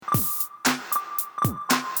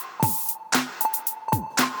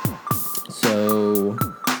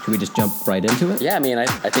just jump right into it? Yeah, I mean, I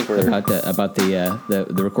think we're about the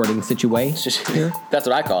recording situation here. That's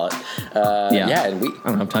what I call it. Yeah, and I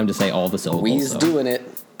don't have time to say all the syllables. We's doing it.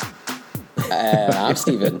 I'm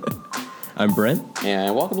Steven. I'm Brent.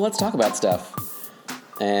 And welcome to Let's Talk About Stuff.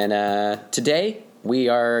 And today we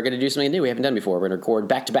are going to do something new we haven't done before. We're going to record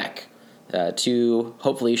back-to-back. 2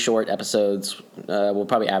 hopefully short episodes. We'll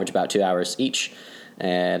probably average about 2 hours each.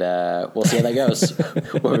 And we'll see how that goes.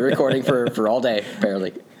 We'll be recording for all day,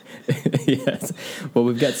 apparently. Yes. Well,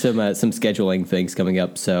 we've got some scheduling things coming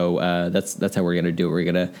up, so that's how we're going to do it.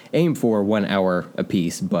 We're going to aim for 1 hour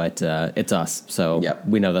apiece, but it's us, so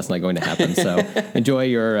we know that's not going to happen. So enjoy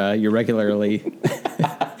your regularly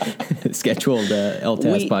scheduled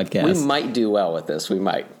LTAS podcast. We might do well with this. We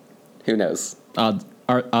might. Who knows?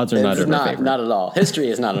 Odds are not in our favor. Not at all. History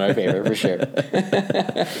is not in our favor, for sure.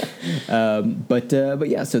 But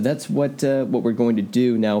yeah, so that's what we're going to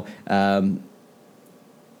do now.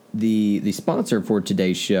 The sponsor for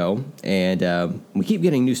today's show, and we keep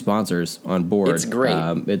getting new sponsors on board. It's great.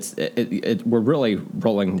 We're really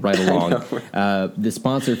rolling right along. The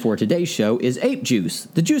sponsor for today's show is Ape Juice,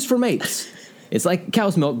 the juice from apes. It's like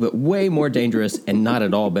cow's milk, but way more dangerous and not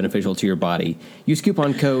at all beneficial to your body. Use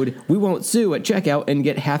coupon code We Won't Sue at checkout and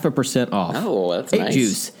get 0.5% off. Oh, that's Ape nice.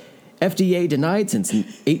 Juice, FDA denied since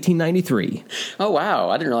 1893. Oh wow,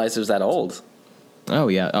 I didn't realize it was that old. Oh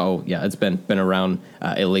yeah, it's been around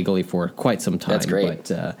illegally for quite some time. That's great.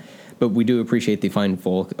 But we do appreciate the fine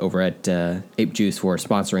folk over at Ape Juice for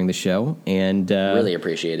sponsoring the show, and really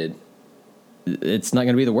appreciated. It's not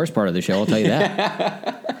going to be the worst part of the show, I'll tell you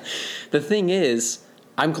that. The thing is,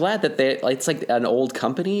 I'm glad that it's like an old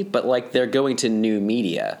company, but like they're going to new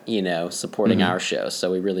media, supporting our show.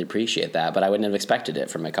 So we really appreciate that. But I wouldn't have expected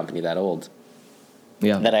it from a company that old,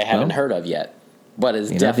 that I haven't heard of yet, but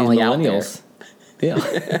is definitely out there. Yeah.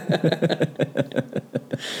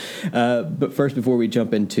 But first, before we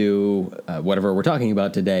jump into whatever we're talking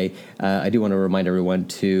about today, I do want to remind everyone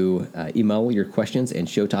to email your questions and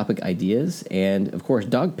show topic ideas and, of course,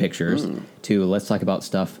 dog pictures to Let's Talk About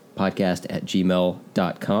Stuff podcast at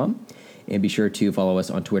gmail.com. And be sure to follow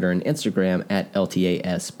us on Twitter and Instagram at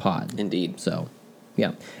LTASpod. Indeed. So,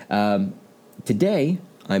 yeah. Today,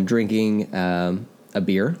 I'm drinking a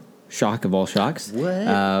beer. Shock of all shocks.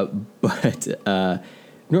 What? But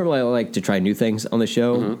normally I like to try new things on the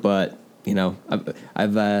show, but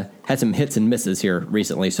I've had some hits and misses here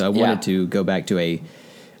recently, so I wanted to go back to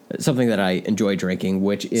something that I enjoy drinking,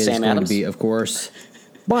 which is Sam going Adams? to be, of course,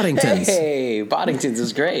 Boddington's. Hey, Boddington's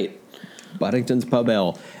is great. Boddington's Pub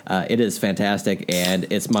Ale. It is fantastic, and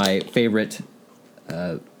it's my favorite.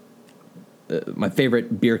 My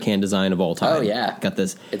favorite beer can design of all time. Oh yeah, got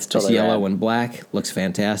this. It's totally this yellow rad. and black. Looks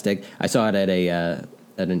fantastic. I saw it at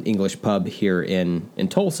an English pub here in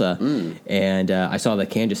Tulsa, and I saw the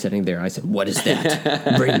can just sitting there. I said, "What is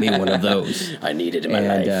that? Bring me one of those." I need it in my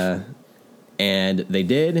life. And they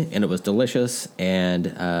did, and it was delicious, and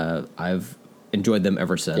I've enjoyed them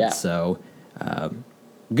ever since. Yeah. So.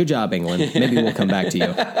 Good job, England. Maybe we'll come back to you.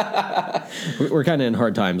 We're kind of in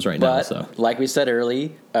hard times right now. So, like we said earlier,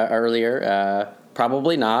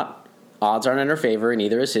 probably not. Odds aren't in our favor, and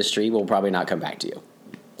neither is history. We'll probably not come back to you.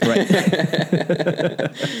 Right.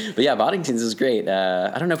 But yeah, Boddington's is great.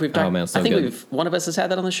 I don't know if we've talked. Oh, man, so I think good. one of us has had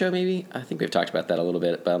that on the show. Maybe I think we've talked about that a little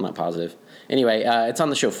bit, but I'm not positive. Anyway, it's on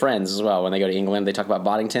the show Friends as well. When they go to England, they talk about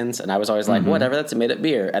Boddington's, and I was always like, whatever, that's a made-up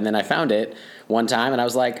beer. And then I found it one time, and I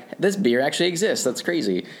was like, this beer actually exists. That's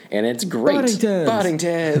crazy, and it's great.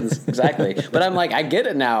 Boddington's, exactly. But I'm like, I get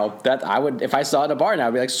it now. That I would, if I saw it in a bar now,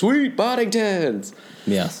 I'd be like, sweet Boddington's.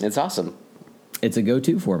 Yes, It's awesome. it's a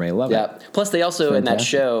go-to for me. I love it. Plus, they also in that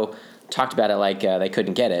Fantastic. show talked about it like they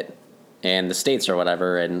couldn't get it in the States or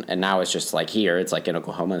whatever, and now it's just like here. It's like in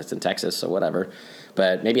Oklahoma, it's in Texas, so whatever.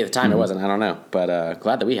 But maybe at the time it wasn't. I don't know. But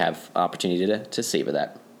glad that we have opportunity to savor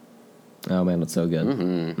that. Oh man, it's so good.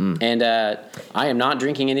 And I am not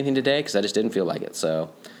drinking anything today because I just didn't feel like it.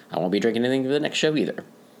 So I won't be drinking anything for the next show either.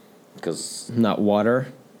 Because Not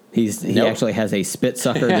water. He Nope. actually has a spit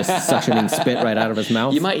sucker, just suctioning spit right out of his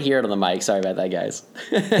mouth. you might hear it on the mic. Sorry about that, guys.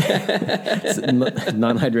 It's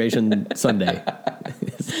non-hydration Sunday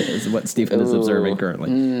is what Stephen is observing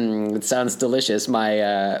currently. It sounds delicious.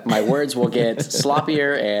 My words will get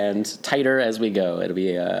sloppier and tighter as we go. It'll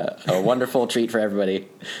be a wonderful treat for everybody.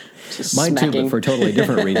 Just Mine too, smacking. but for a totally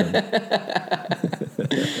different reason.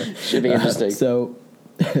 Should be interesting. So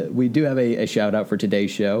we do have a shout out for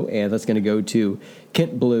today's show, and that's going to go to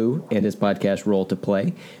Kent Blue and his podcast Roll to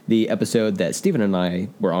Play. The episode that Stephen and I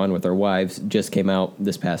were on with our wives just came out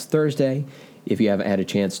this past Thursday. If you haven't had a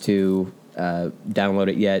chance to download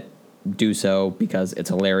it yet, do so because it's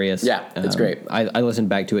hilarious. Yeah, it's great. I listened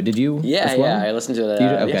back to it. Did you? Yeah, as well? yeah. I listened to it.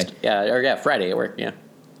 Okay. Friday at work. Yeah.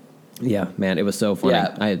 Yeah, man, it was so funny.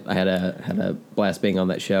 Yeah. I had a blast being on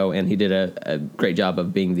that show, and he did a great job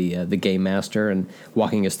of being the game master and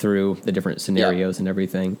walking us through the different scenarios and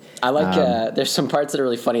everything. I like. There's some parts that are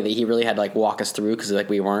really funny that he really had to like walk us through because like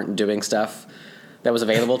we weren't doing stuff that was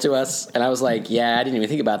available to us, and I was like, yeah, I didn't even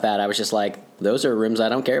think about that. I was just like, those are rooms I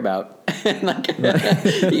don't care about. Like,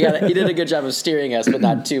 he did a good job of steering us, but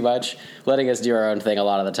not too much, letting us do our own thing a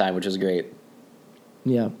lot of the time, which was great.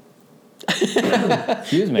 Yeah.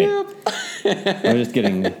 Excuse me. I'm just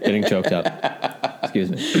getting choked up.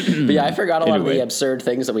 Excuse me. But yeah, I forgot a lot of Anyway. the absurd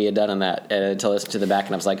things that we had done on that until I listened to the back,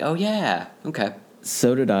 and I was like, oh yeah, okay.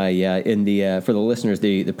 So did I. Yeah. In the for the listeners,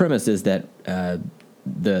 the premise is that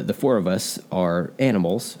the four of us are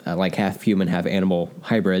animals, like half human, half animal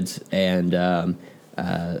hybrids, and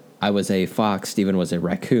I was a fox, Stephen was a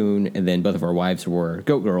raccoon, and then both of our wives were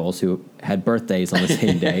goat girls who had birthdays on the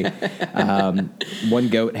same day. One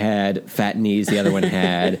goat had fat knees, the other one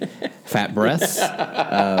had fat breasts.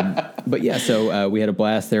 But yeah, so we had a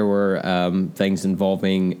blast. There were things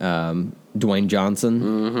involving Dwayne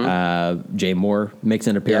Johnson. Jay Moore makes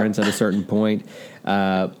an appearance at a certain point.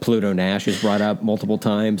 Pluto Nash is brought up multiple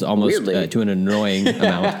times, almost to an annoying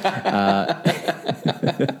amount.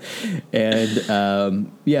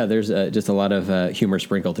 And yeah, there's just a lot of humor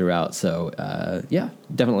sprinkled throughout. So yeah,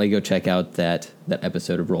 definitely go check out that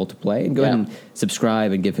episode of Roll to Play and go ahead and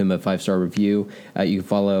subscribe and give him a 5-star review. You can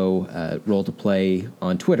follow Roll to Play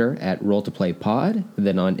on Twitter at Roll to Play Pod, and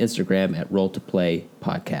then on Instagram at Roll to Play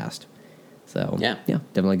Podcast. So yeah,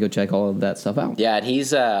 definitely go check all of that stuff out. Yeah, and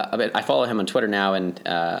he's I follow him on Twitter now, and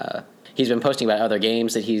he's been posting about other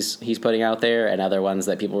games that he's putting out there and other ones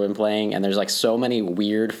that people have been playing. And there's like so many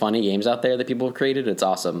weird, funny games out there that people have created. It's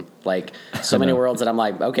awesome. Like so many worlds that I'm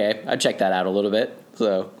like, okay, I'd check that out a little bit.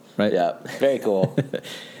 So yeah, very cool.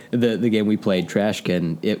 The game we played,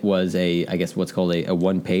 Trashkin, it was I guess what's called a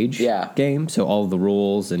one-page game. So all of the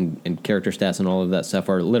rules and character stats and all of that stuff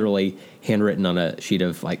are literally handwritten on a sheet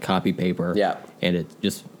of like copy paper. Yeah. And it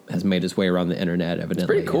just has made its way around the internet, evidently. It's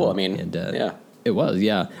pretty cool. It was,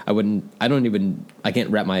 yeah. I can't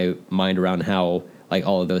wrap my mind around how like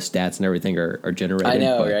all of those stats and everything are generated. I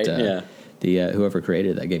know, but, right? Yeah. The whoever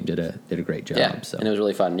created that game did a great job. Yeah, so and it was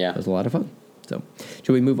really fun. Yeah, it was a lot of fun. So,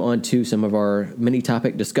 should we move on to some of our mini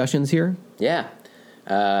topic discussions here? Yeah.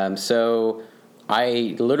 So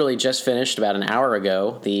I literally just finished about an hour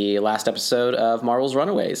ago the last episode of Marvel's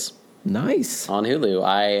Runaways. Nice. On Hulu.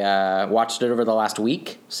 I watched it over the last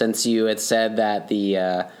week since you had said that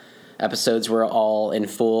the episodes were all in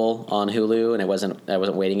full on Hulu and I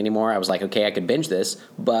wasn't waiting anymore. I was like, okay, I could binge this,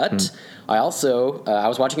 but I also I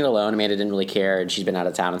was watching it alone. Amanda didn't really care, and she's been out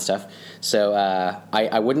of town and stuff, so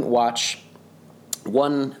I wouldn't watch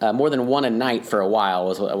more than one a night for a while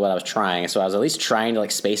was what I was trying. So I was at least trying to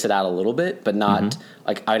like space it out a little bit, but not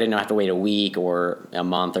like I didn't have to wait a week or a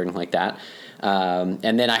month or anything like that.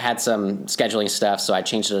 And then I had some scheduling stuff, so I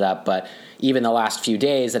changed it up. But even the last few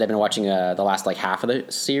days that I've been watching the last like half of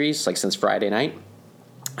the series, like since Friday night,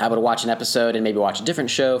 I would watch an episode and maybe watch a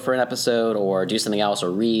different show for an episode or do something else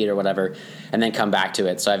or read or whatever, and then come back to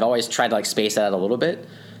it. So I've always tried to like space that out a little bit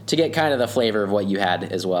to get kind of the flavor of what you had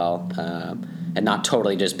as well. And not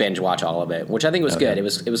totally just binge watch all of it, which I think was good. It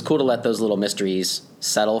was cool to let those little mysteries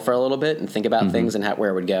settle for a little bit and think about things and where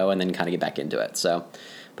it would go, and then kind of get back into it. So,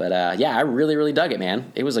 but yeah, I really really dug it,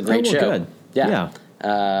 man. It was a great show. Good. Yeah.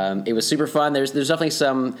 It was super fun. There's definitely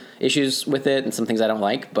some issues with it and some things I don't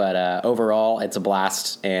like, but overall, it's a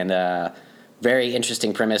blast and very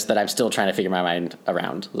interesting premise that I'm still trying to figure my mind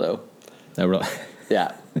around. So,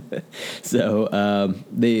 yeah. So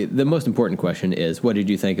the most important question is, what did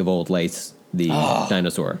you think of Old Lace, the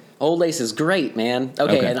dinosaur? Old Lace is great, man.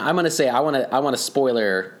 Okay, and I'm gonna say I want to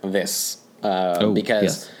spoiler this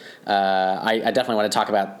because I definitely want to talk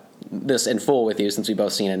about this in full with you since we've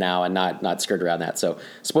both seen it now and not skirt around that. So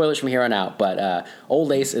spoilers from here on out. But Old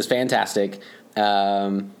Lace is fantastic.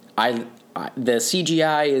 The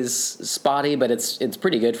CGI is spotty, but it's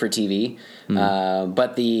pretty good for TV.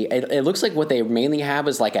 But it looks like what they mainly have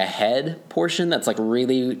is like a head portion that's like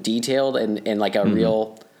really detailed and like a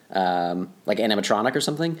real like animatronic or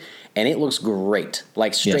something, and it looks great,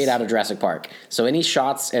 like straight out of Jurassic Park. So any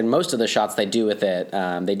shots and most of the shots they do with it,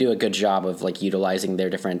 they do a good job of like utilizing their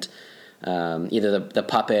different either the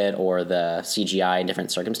puppet or the CGI in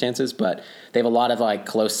different circumstances. But they have a lot of like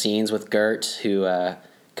close scenes with Gert, who kind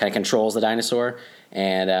of controls the dinosaur,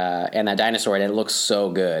 and that dinosaur, and it looks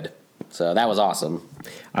so good. So that was awesome.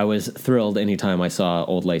 I was thrilled anytime I saw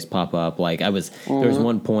Old Lace pop up. Like there was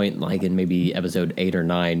one point, like in maybe episode 8 or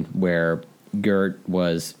 9, where Gert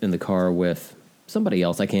was in the car with somebody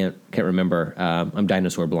else. I can't remember. I'm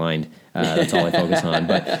dinosaur blind. That's all I focus on.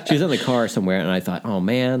 But she was in the car somewhere, and I thought, oh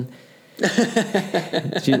man,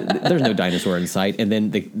 there's no dinosaur in sight. And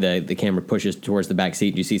then the camera pushes towards the back seat,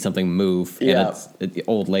 and you see something move. Yeah. And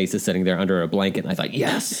Old Lace is sitting there under a blanket, and I thought,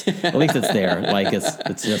 yes, at least it's there. Like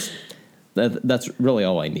it's just. That's really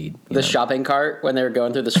all I need. The shopping cart when they were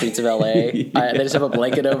going through the streets of LA, they just have a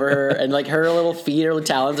blanket over her, and like her little feet or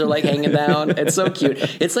talons are like hanging down. It's so cute.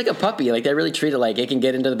 It's like a puppy. Like they really treat it like it can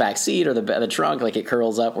get into the back seat or the trunk. Like it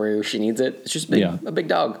curls up where she needs it. It's just a big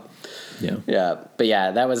dog. Yeah. But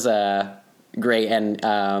yeah, that was great. And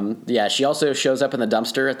she also shows up in the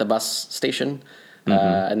dumpster at the bus station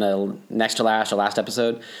in the next to last or last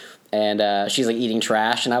episode, and she's like eating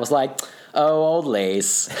trash, and I was like, oh, Old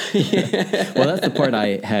Lace. Well, that's the part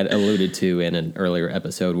I had alluded to in an earlier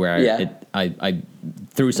episode where I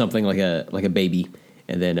threw something like a baby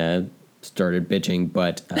and then started bitching,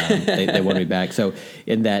 but they wanted me back. So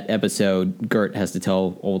in that episode, Gert has to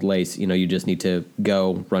tell Old Lace, you just need to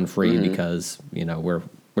go run free because we're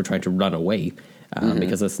trying to run away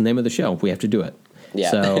because that's the name of the show. We have to do it.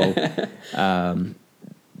 Yeah. So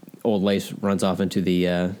Old Lace runs off into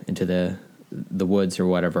the woods or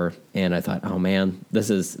whatever, and I thought, oh man,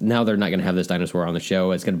 now they're not going to have this dinosaur on the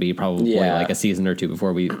show. It's going to be probably like a season or two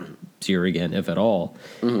before we see her again, if at all.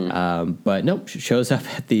 But nope, she shows up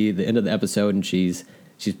at the end of the episode, and she's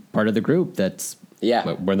part of the group that's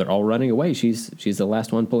when they're all running away, she's the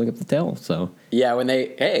last one pulling up the tail. So when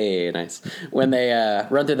they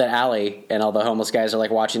run through that alley and all the homeless guys are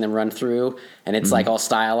like watching them run through, and it's like all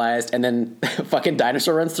stylized, and then fucking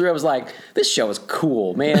dinosaur runs through. I was like, this show is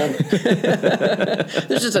cool, man.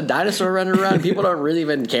 There's just a dinosaur running around. People don't really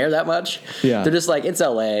even care that much. They're just like, it's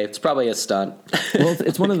LA. It's probably a stunt. Well,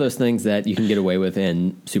 it's one of those things that you can get away with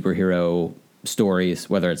in superhero stories,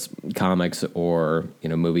 whether it's comics or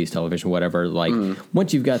movies, television, whatever. Like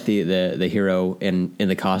once you've got the hero in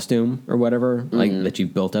the costume or whatever, like that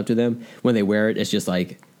you've built up to them, when they wear it, it's just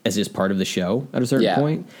part of the show at a certain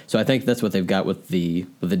point. So I think that's what they've got with the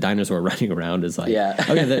dinosaur running around is like,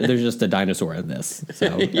 okay, there's just a dinosaur in this,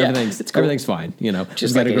 so everything's fine.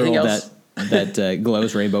 Just we've got like a girl else. that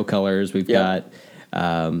glows rainbow colors. We've got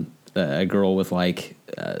a girl with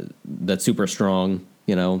that's super strong.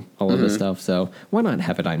 All of this stuff. So why not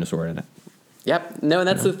have a dinosaur in it? Yep. No, and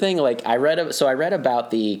that's the thing. Like I read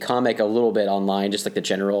about the comic a little bit online, just like the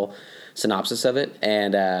general synopsis of it,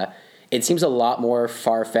 and it seems a lot more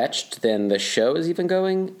far-fetched than the show is even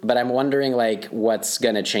going. But I'm wondering like what's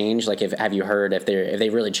gonna change. Like have you heard if they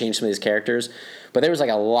really changed some of these characters? But there was like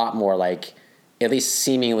a lot more like at least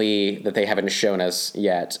seemingly that they haven't shown us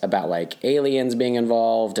yet about like aliens being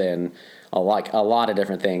involved and a lot of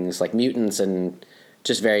different things like mutants and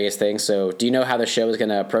just various things. So do you know how the show is going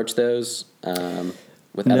to approach those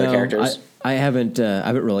with other characters? I haven't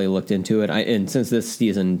really looked into it. And since this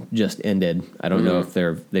season just ended, I don't know if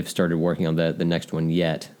they've started working on the next one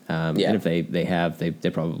yet. And if they have, they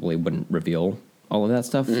probably wouldn't reveal all of that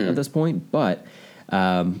stuff at this point. But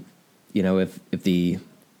I'm kind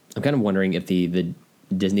of wondering if the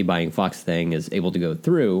Disney buying Fox thing is able to go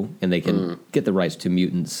through and they can get the rights to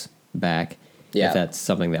mutants back. If that's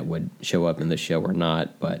something that would show up in the show or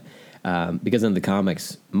not. But because in the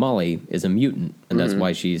comics, Molly is a mutant, and that's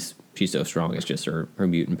why she's so strong. It's just her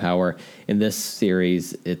mutant power. In this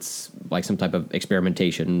series, it's like some type of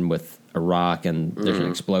experimentation with a rock, and there's an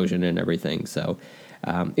explosion and everything. So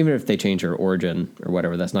even if they change her origin or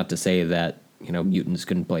whatever, that's not to say that mutants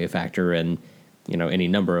couldn't play a factor in any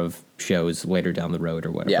number of shows later down the road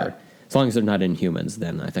or whatever. Yeah. As long as they're not Inhumans,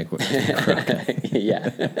 then I think we're okay. Yeah.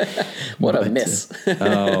 What a miss.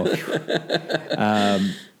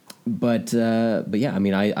 But yeah, I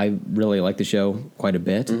mean, I really like the show quite a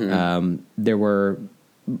bit. There were,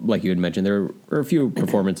 like you had mentioned, there were a few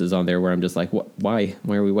performances on there where I'm just like, why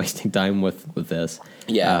are we wasting time with this?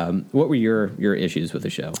 Yeah. What were your issues with the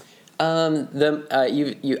show?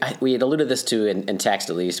 We had alluded this to in text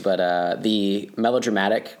at least, but the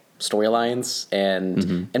melodramatic storylines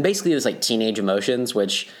and basically it's like teenage emotions,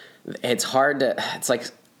 which it's hard to. It's like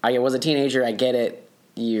I was a teenager. I get it.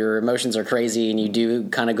 Your emotions are crazy, and you do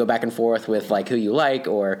kind of go back and forth with like who you like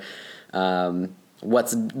or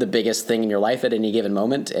what's the biggest thing in your life at any given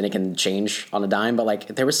moment, and it can change on a dime. But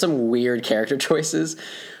like there was some weird character choices.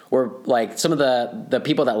 Or like some of the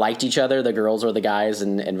people that liked each other, the girls or the guys,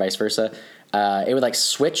 and vice versa, it would like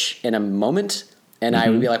switch in a moment, And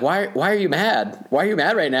I would be like, why are you mad? Why are you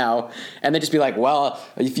mad right now? And they'd just be like, well,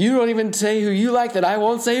 if you don't even say who you like, then I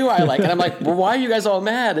won't say who I like. And I'm like, well, why are you guys all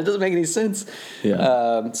mad? It doesn't make any sense.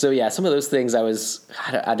 Yeah. So yeah, some of those things I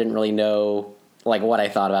didn't really know like what I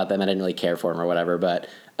thought about them. I didn't really care for them or whatever, but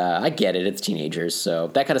I get it. It's teenagers. So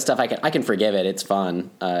that kind of stuff, I can forgive it. It's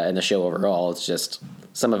fun. And the show overall, it's just,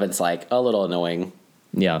 some of it's like a little annoying.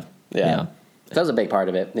 Yeah. That was a big part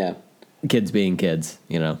of it. Yeah. Kids being kids,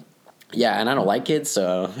 you know. Yeah, and I don't like kids,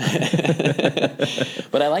 so.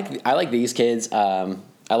 But I like these kids. I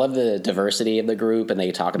love the diversity of the group, and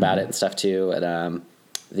they talk about it and stuff too. And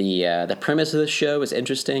the premise of the show is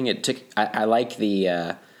interesting. I like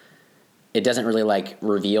the. It doesn't really like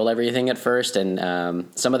reveal everything at first, and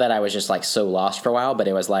some of that I was just like so lost for a while. But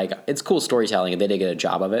it was like, it's cool storytelling, and they did get a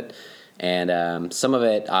job of it. And some of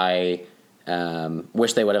it I.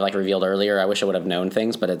 Wish they would have like revealed earlier. I wish I would have known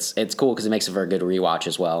things, but it's cool because it makes it for a good rewatch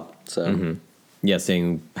as well. So yeah,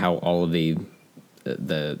 seeing how all of the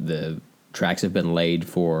tracks have been laid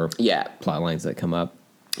for plot lines that come up.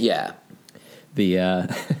 Yeah. The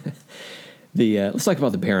let's talk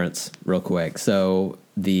about the parents real quick. So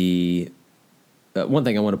the one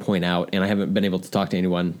thing I want to point out, and I haven't been able to talk to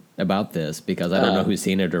anyone about this because I don't know who's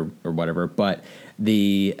seen it or whatever, but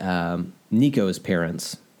the Nico's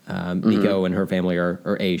parents. Nico and her family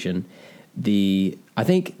are Asian. I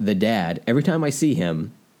think the dad, every time I see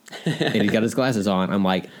him and he's got his glasses on, I'm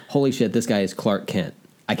like, holy shit, this guy is Clark Kent.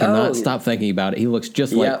 I cannot stop thinking about it. He looks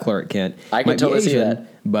just like Clark Kent. I can totally see that.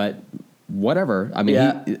 But whatever. I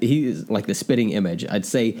mean, he is like the spitting image. I'd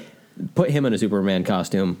say put him in a Superman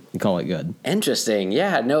costume and call it good. Interesting.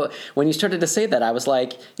 Yeah, no, when you started to say that, I was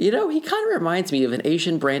like, he kind of reminds me of an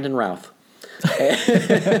Asian Brandon Routh.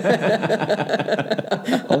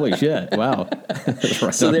 Holy shit! Wow.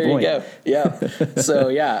 Right, so there you go. Yeah. So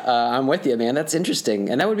I'm with you, man. That's interesting,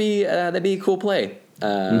 and that'd be a cool play.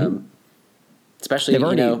 Especially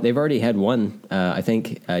they've already had one. I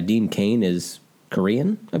think Dean Cain is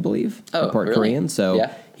Korean, I believe. Oh, part really? Korean. So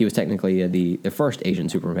he was technically the first Asian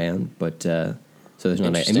Superman, but so there's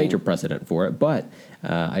not a major precedent for it. But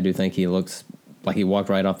I do think he looks like he walked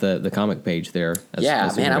right off the comic page there. As man,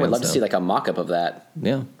 Superman, I would love to see like a mock-up of that.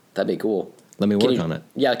 Yeah. That'd be cool. Let me work on it.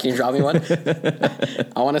 Yeah, can you draw me one?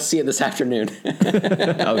 I want to see it this afternoon.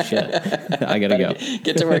 Oh, shit. I got to go.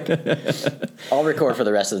 Get to work. I'll record for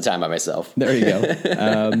the rest of the time by myself. There you go.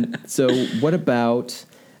 So what about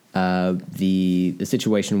the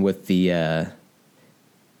situation with the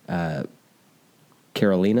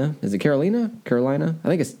Carolina? Is it Carolina? Carolina? I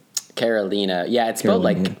think it's... Carolina. Yeah, it's spelled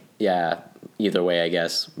like... Yeah, either way, I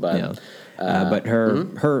guess. But but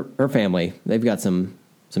her family, they've got some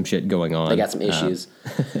shit going on. They got some issues.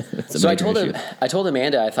 So I told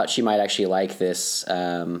Amanda I thought she might actually like this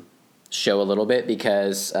show a little bit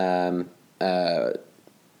because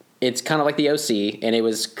it's kind of like the OC, and it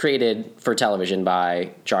was created for television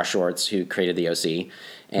by Josh Schwartz, who created the OC,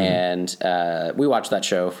 and we watched that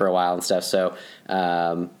show for a while and stuff. So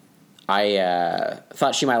I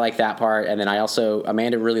thought she might like that part, and then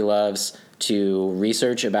Amanda really loves to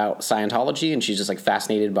research about Scientology, and she's just like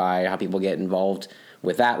fascinated by how people get involved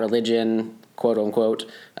with that religion, quote unquote,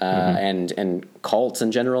 and cults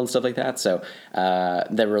in general and stuff like that. So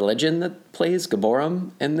the religion that plays Gaborum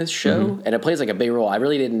in this show, and it plays like a big role. I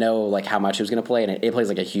really didn't know like how much it was going to play, and it plays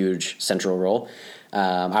like a huge central role.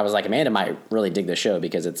 I was like, Amanda might really dig this show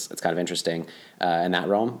because it's kind of interesting in that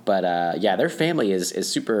realm. But their family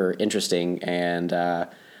is super interesting, and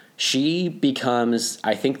she becomes,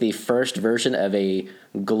 I think, the first version of a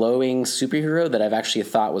glowing superhero that I've actually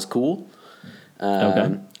thought was cool.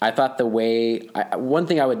 I thought one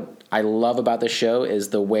thing I love about this show is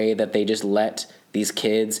the way that they just let these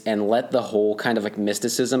kids and let the whole kind of like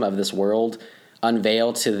mysticism of this world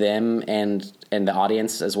unveil to them and the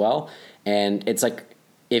audience as well. And it's like,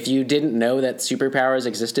 if you didn't know that superpowers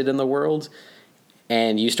existed in the world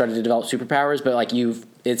and you started to develop superpowers, but like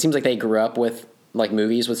it seems like they grew up with like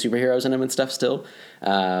movies with superheroes in them and stuff still,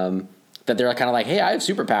 that they're kind of like, hey, I have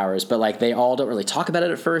superpowers, but like they all don't really talk about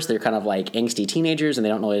it at first. They're kind of like angsty teenagers and they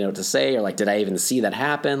don't really know what to say, or like, did I even see that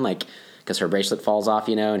happen? Like, because her bracelet falls off,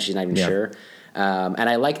 and she's not even sure. And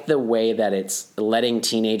I like the way that it's letting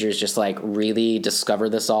teenagers just like really discover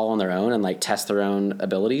this all on their own and like test their own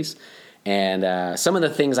abilities. And some of the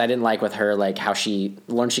things I didn't like with her, like how she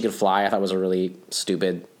learned she could fly, I thought was a really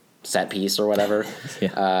stupid set piece or whatever.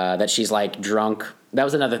 That she's like drunk. That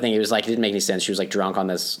was another thing. It was like, it didn't make any sense. She was like drunk on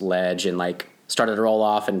this ledge and like started to roll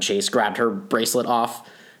off, and Chase grabbed her bracelet off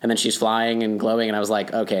and then she's flying and glowing, and I was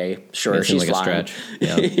like, okay, sure, It seemed she's like flying. a stretch.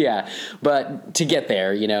 Yeah. Yeah, but to get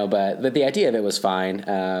there, but the idea of it was fine.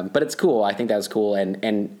 But it's cool. I think that was cool,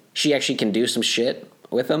 and she actually can do some shit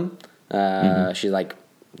with them. She like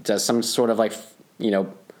does some sort of like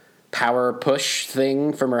power push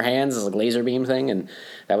thing from her hands, this like laser beam thing, and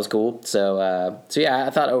that was cool. So yeah, I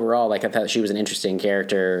thought overall, I thought she was an interesting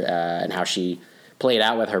character, and how she played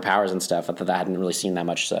out with her powers and stuff. I thought I hadn't really seen that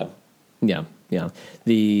much. So Yeah.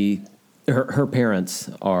 Her parents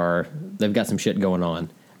they've got some shit going on.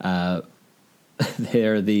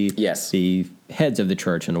 They're the heads of the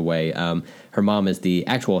church in a way. Her mom is the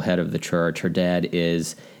actual head of the church. Her dad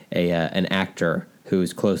is an actor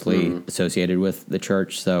who's closely associated with the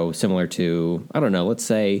church. So similar to, I don't know, let's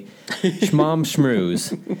say Shmom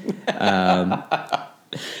Shmooze.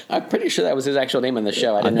 I'm pretty sure that was his actual name in the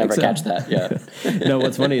show. I didn't ever catch that. Yeah. No,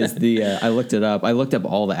 what's funny is I looked it up. I looked up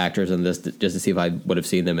all the actors in this just to see if I would have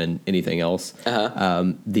seen them in anything else.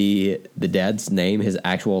 The dad's name, his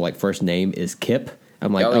actual first name is Kip.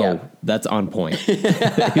 I'm like, yeah. That's on point. he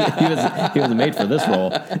was made for this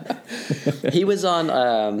role. He was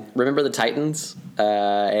on Remember the Titans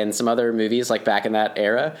and some other movies back in that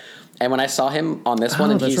era. And when I saw him on this one,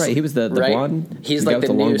 and that's right. He was the blonde. He's like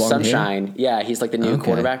the new Sunshine. Hair? Yeah, he's like the new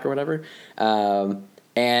quarterback or whatever.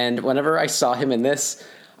 And whenever I saw him in this,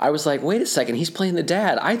 I was like, wait a second, he's playing the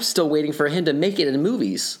dad. I'm still waiting for him to make it in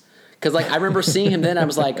movies. Because I remember seeing him then, I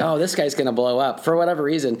was like, oh, this guy's going to blow up for whatever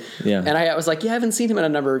reason. Yeah. And I was like, yeah, I haven't seen him in a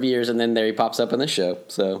number of years. And then there he pops up in this show.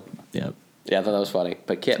 So, yeah, I thought that was funny.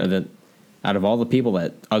 But Kip. And then, out of all the people,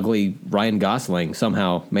 that ugly Ryan Gosling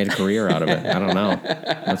somehow made a career out of it. I don't know.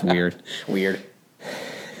 That's weird.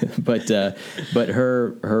 But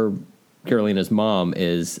her Carolina's mom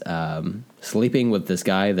is sleeping with this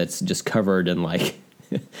guy that's just covered in like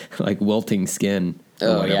wilting skin.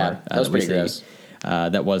 Oh yeah, that was pretty gross.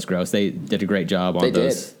 That was gross. They did a great job on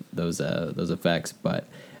those effects, but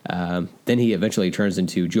then he eventually turns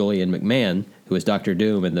into Julian McMahon, who is Doctor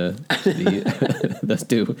Doom in those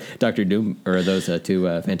two Doctor Doom or those two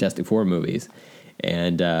Fantastic Four movies,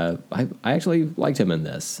 and I actually liked him in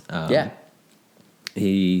this. I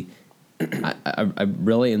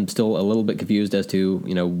really am still a little bit confused as to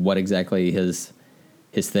what exactly his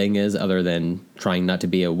thing is, other than trying not to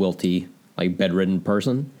be a wilty, bedridden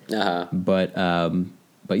person. But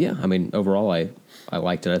yeah, I mean, overall, I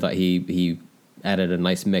liked it. I thought he added a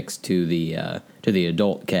nice mix to the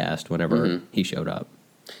adult cast whenever he showed up.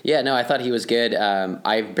 Yeah, no, I thought he was good.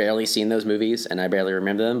 I've barely seen those movies, and I barely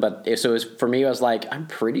remember them. But for me, I was like, I'm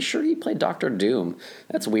pretty sure he played Doctor Doom.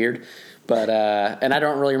 That's weird. But and I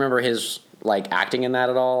don't really remember his acting in that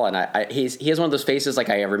at all. And he has one of those faces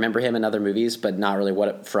I remember him in other movies, but not really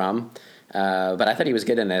what from. But I thought he was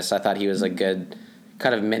good in this. I thought he was a good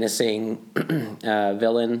kind of menacing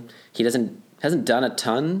villain. He hasn't done a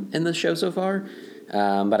ton in the show so far,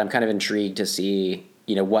 but I'm kind of intrigued to see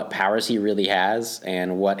what powers he really has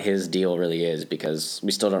and what his deal really is, because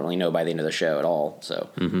we still don't really know by the end of the show at all. So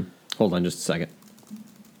Hold on just a second.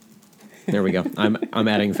 There we go. I'm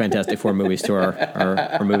adding Fantastic Four movies to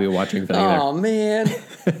our movie watching thing. Oh man.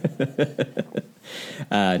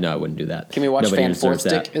 No, I wouldn't do that. Can we watch Fan Four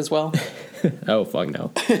Stick as well? Oh fuck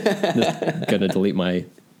no! Just gonna delete my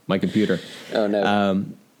computer. Oh no.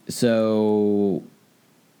 So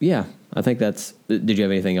yeah, I think that's. Did you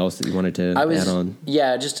have anything else that you wanted to add on?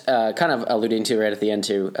 Yeah, just kind of alluding to right at the end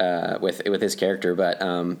too, with his character, but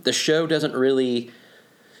the show doesn't really.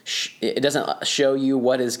 It doesn't show you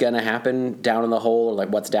what is going to happen down in the hole or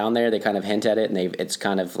what's down there. They kind of hint at it, and it's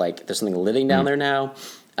kind of there's something living down there now.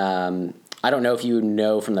 I don't know if you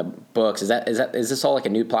know from the books. Is this all a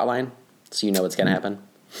new plot line? So you know what's going to happen?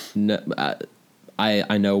 No,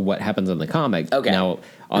 I know what happens in the comic. Okay. Now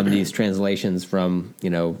on these translations from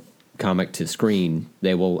comic to screen,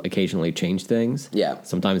 they will occasionally change things. Yeah.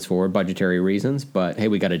 Sometimes for budgetary reasons, but hey,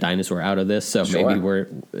 we got a dinosaur out of this, so maybe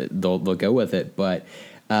they'll go with it. But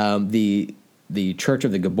the Church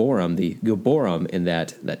of the Gibborim, the Gibborim in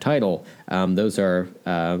that title, those are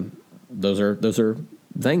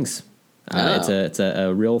things. It's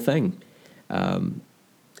a real thing.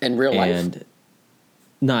 In real life, and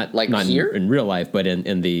not here in real life, but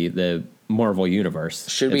in the Marvel universe.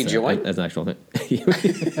 Should we join as an actual thing?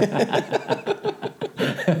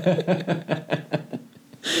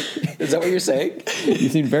 Is that what you're saying? You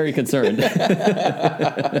seem very concerned.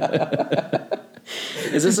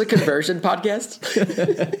 Is this a conversion podcast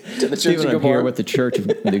to the Church of Gibborim? I'm here with the Church of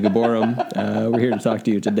the Gibborim. We're here to talk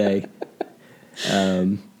to you today.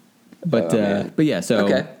 But yeah, so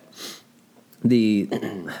okay.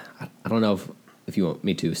 I don't know if you want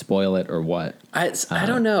me to spoil it or what. I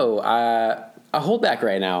don't know. a holdback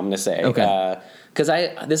right now, I'm going to say. Okay. Because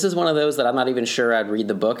this is one of those that I'm not even sure I'd read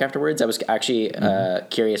the book afterwards. I was actually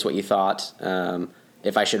curious what you thought,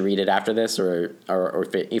 if I should read it after this or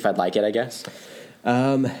if I'd like it, I guess.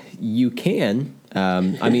 You can.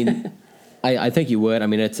 I mean, I think you would. I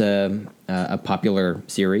mean, it's a popular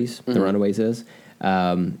series, The Runaways is.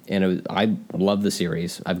 I love the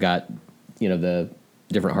series. I've got, the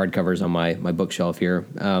different hardcovers on my bookshelf here.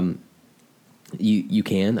 You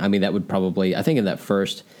can. I mean, that would probably, I think in that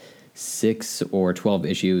first 6 or 12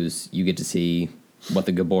 issues, you get to see what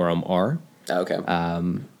the Gabborim are. Okay.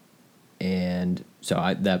 And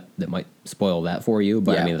so that might spoil that for you,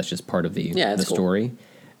 but I mean, that's just part of the story.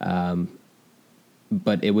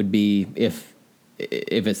 But it would be, if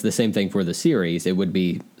it's the same thing for the series, it would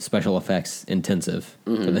be special effects intensive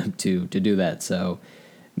for them to do that. So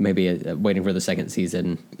maybe waiting for the second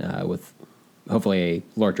season with hopefully a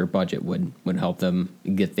larger budget would help them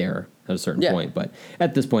get there at a certain point. But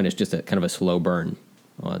at this point, it's just a kind of a slow burn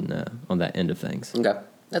on that end of things. Okay,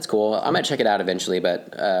 that's cool. I might check it out eventually,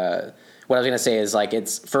 but what I was going to say is, like,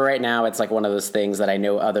 it's for right now, it's like one of those things that I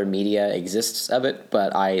know other media exists of it,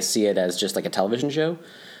 but I see it as just like a television show.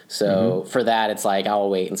 So for that, it's like I'll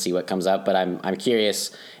wait and see what comes up. But I'm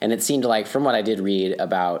curious, and it seemed like from what I did read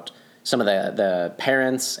about some of the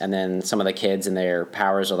parents and then some of the kids and their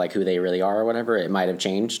powers, or like who they really are or whatever, it might have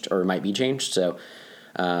changed or might be changed. So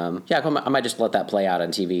I might just let that play out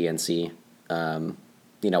on TV and see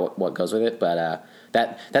what goes with it. But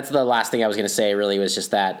that's the last thing I was going to say. Really was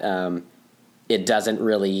just that it doesn't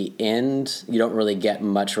really end. You don't really get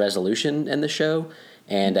much resolution in the show.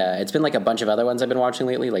 And it's been like a bunch of other ones I've been watching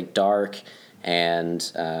lately, like Dark and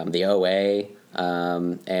the OA.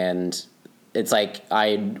 And it's like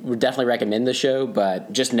I would definitely recommend the show,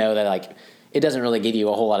 but just know that like it doesn't really give you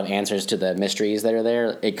a whole lot of answers to the mysteries that are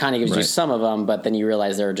there. It kind of gives you some of them, but then you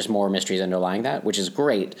realize there are just more mysteries underlying that, which is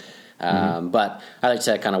great. But I like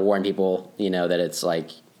to kind of warn people, that it's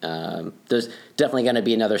like there's definitely going to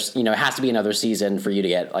be another, it has to be another season for you to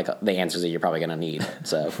get like the answers that you're probably going to need.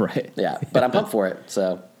 So yeah, but I'm pumped for it.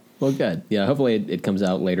 So well, good. Yeah, hopefully it comes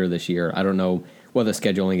out later this year. I don't know what the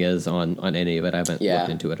scheduling is on any of it. I haven't looked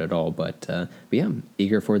into it at all, but yeah, I'm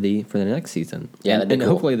eager for the next season. Yeah, and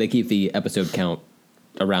hopefully they keep the episode count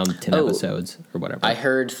around 10 episodes or whatever. I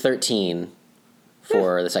heard 13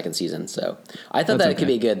 for the second season, so I thought that could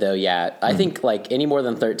be good though. Yeah, I think like any more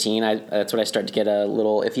than 13, that's when I start to get a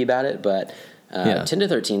little iffy about it. But 10 to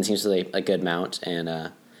 13 seems to be a good amount,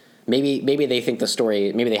 and maybe they think the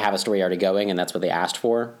story, maybe they have a story already going, and that's what they asked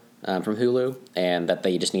for from Hulu, and that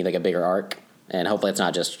they just need like a bigger arc. And hopefully it's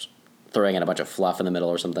not just throwing in a bunch of fluff in the middle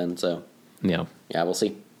or something. So yeah, we'll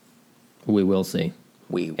see. We will see.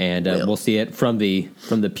 We'll see it from the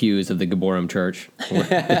pews of the Gabborim Church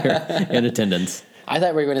in attendance. I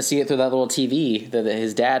thought we were going to see it through that little TV that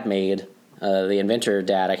his dad made, the inventor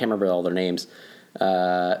dad. I can't remember all their names.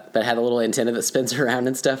 That had a little antenna that spins around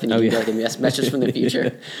and stuff, and you can get like a message from the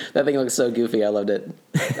future. That thing looks so goofy. I loved it.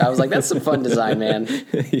 I was like, that's some fun design, man.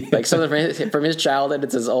 Like something from his childhood.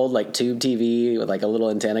 It's his old like tube TV with like a little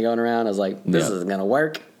antenna going around. I was like, this isn't gonna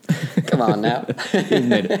work. Come on now. He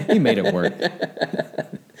made it work.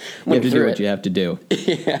 You have to do what you have to do.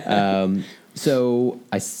 So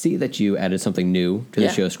I see that you added something new to the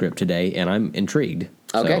show script today, and I'm intrigued.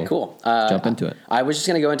 Okay, cool. Jump into it. I was just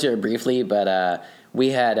going to go into it briefly, but we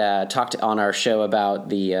had talked on our show about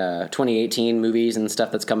the 2018 movies and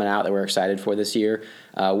stuff that's coming out that we're excited for this year.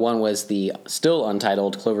 One was the still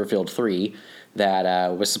untitled Cloverfield 3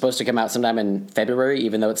 that was supposed to come out sometime in February,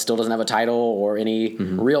 even though it still doesn't have a title or any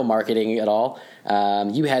real marketing at all.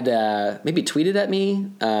 You had maybe tweeted at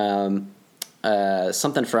me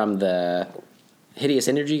something from the Hideous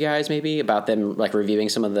Energy guys, maybe, about them like reviewing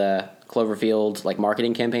some of the Cloverfield like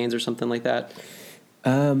marketing campaigns or something like that.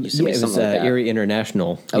 It was Erie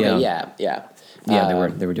International. Okay, yeah.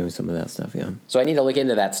 They were doing some of that stuff. Yeah. So I need to look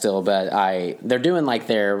into that still, but they're doing like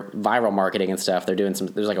their viral marketing and stuff. They're doing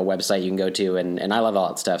there's like a website you can go to, and I love all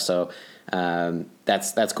that stuff. So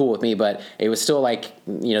that's cool with me. But it was still like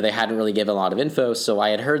they hadn't really given a lot of info. So I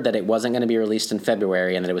had heard that it wasn't going to be released in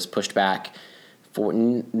February and that it was pushed back for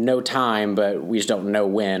no time, but we just don't know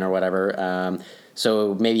when or whatever.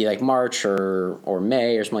 So maybe like March or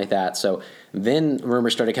May or something like that. So then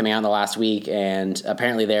rumors started coming out in the last week, and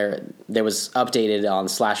apparently there was updated on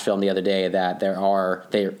Slash Film the other day that there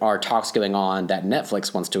are talks going on that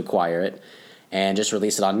Netflix wants to acquire it and just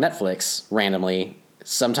release it on Netflix randomly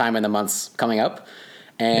sometime in the months coming up.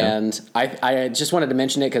 And I just wanted to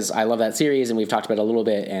mention it because I love that series, and we've talked about it a little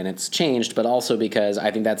bit, and it's changed, but also because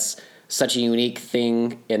I think that's such a unique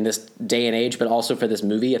thing in this day and age, but also for this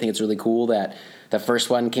movie. I think it's really cool that the first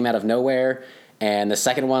one came out of nowhere, And the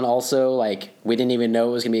second one also, like, we didn't even know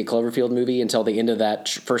it was going to be a Cloverfield movie until the end of that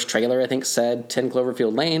first trailer, I think, said 10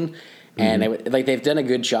 Cloverfield Lane. And they've done a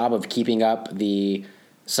good job of keeping up the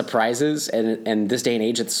surprises. And this day and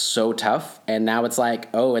age, it's so tough. And now it's like,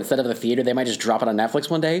 oh, instead of the theater, they might just drop it on Netflix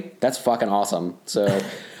one day. That's fucking awesome. So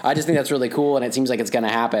I just think that's really cool. And it seems like it's going to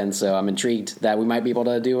happen. So I'm intrigued that we might be able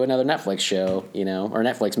to do another Netflix show, you know, or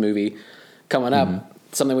Netflix movie coming up.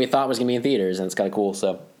 Something we thought was going to be in theaters. And it's kind of cool.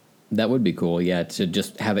 So. That would be cool, yeah, to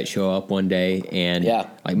just have it show up one day and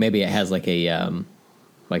like maybe it has like a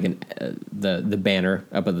the banner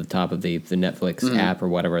up at the top of the Netflix app or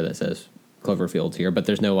whatever that says Cloverfield's here, but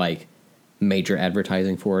there's no like major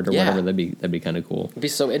advertising for it or whatever. That'd be kind of cool. It'd be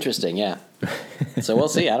so interesting, yeah. So we'll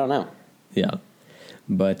see. I don't know. Yeah,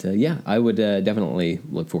 but I would definitely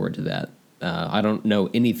look forward to that. I don't know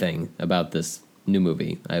anything about this new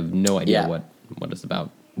movie. I have no idea what it's about,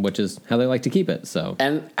 which is how they like to keep it. So,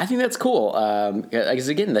 and I think that's cool. Because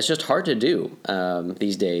again, that's just hard to do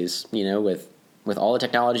these days. You know, with all the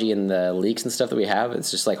technology and the leaks and stuff that we have, it's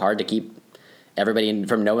just like hard to keep everybody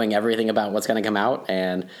from knowing everything about what's going to come out.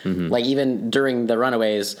 And like even during the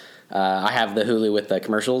Runaways, I have the Hulu with the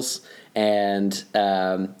commercials, and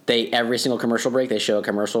they every single commercial break they show a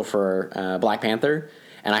commercial for Black Panther.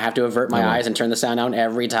 And I have to avert my eyes and turn the sound down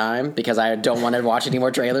every time because I don't want to watch any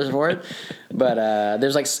more trailers for it. But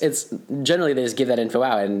there's like, it's generally they just give that info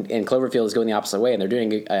out, and Cloverfield is going the opposite way, and they're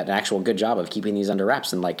doing an actual good job of keeping these under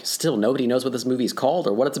wraps. And like, still nobody knows what this movie's called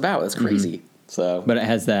or what it's about. It's crazy. So, but it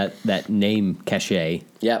has that name cachet.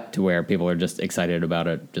 Yep. To where people are just excited about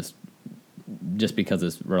it just because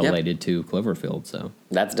it's related to Cloverfield. So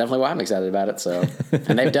that's definitely why I'm excited about it. So,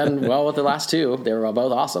 and they've done well with the last two. They were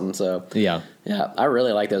both awesome. So yeah, I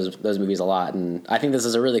really like those movies a lot. And I think this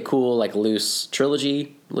is a really cool, like loose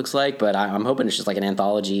trilogy looks like, but I'm hoping it's just like an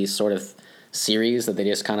anthology sort of series that they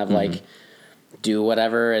just kind of like do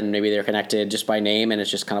whatever. And maybe they're connected just by name and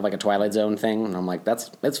it's just kind of like a Twilight Zone thing. And I'm like,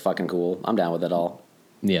 it's fucking cool. I'm down with it all.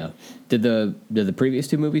 Yeah. Did the previous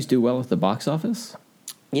two movies do well at the box office?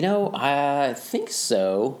 You know, I think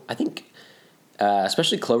so. I think,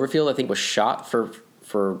 especially Cloverfield, I think was shot for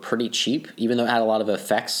pretty cheap, even though it had a lot of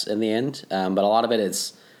effects in the end. But a lot of it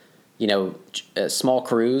is, you know, small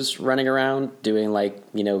crews running around doing like,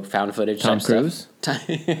 you know, found footage. Tom Cruise?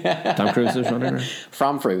 Tom Cruise is running around?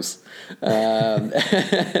 From Cruise. But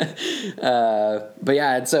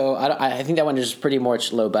yeah, and so I think that one is pretty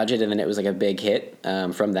much low budget, and then it was like a big hit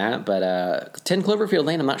from that. But 10 Cloverfield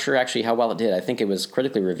Lane, I'm not sure actually how well it did. I think it was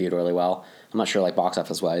critically reviewed really well. I'm not sure like box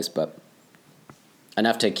office wise, but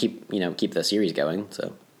enough to keep the series going.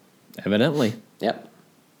 So evidently, yep.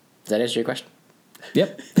 Does that answer your question?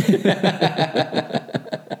 Yep.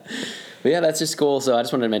 But yeah, that's just cool. So I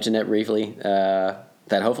just wanted to mention it briefly.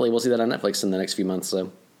 That hopefully we'll see that on Netflix in the next few months.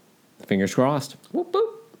 So fingers crossed. Whoop,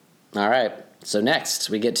 whoop. All right. So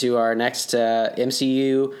next we get to our next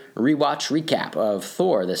MCU rewatch recap of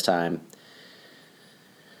Thor this time.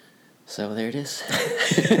 So there it is.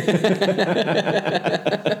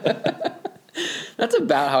 That's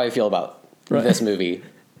about how I feel about this movie.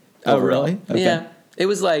 Oh, really? Okay. Yeah. It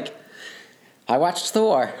was like, I watched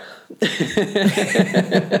Thor.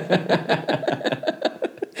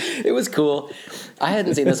 It was cool. I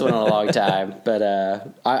hadn't seen this one in a long time, but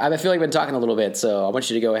I feel like I've been talking a little bit, so I want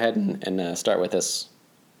you to go ahead and start with this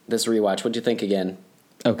rewatch. What'd you think again?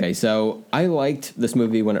 Okay, so I liked this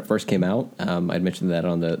movie when it first came out. I'd mentioned that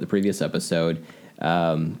on the previous episode,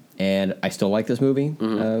 and I still like this movie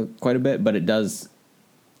quite a bit, but it does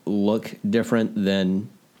look different than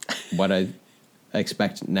what I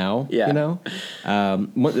expect now. Yeah. You know,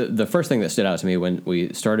 the first thing that stood out to me when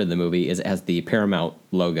we started the movie is it has the Paramount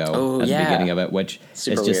logo at the beginning of it, which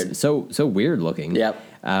is just so weird looking. Yep.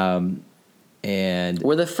 And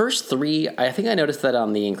were the first three? I think I noticed that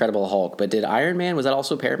on the Incredible Hulk, but did Iron Man, was that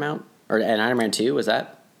also Paramount, and Iron Man 2 was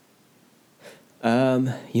that?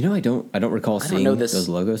 You know, I don't recall seeing those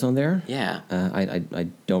logos on there. Yeah. I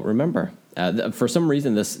don't remember. For some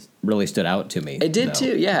reason, this really stood out to me. It did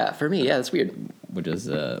too. Yeah, for me, yeah, that's weird. Which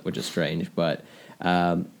is strange, but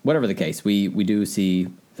whatever the case, we do see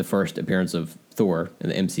the first appearance of Thor in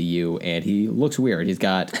the MCU, and he looks weird. He's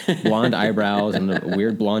got blonde eyebrows and a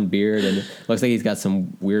weird blonde beard, and it looks like he's got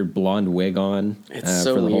some weird blonde wig on. It's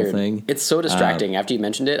so for the weird. Whole thing. It's so distracting. After you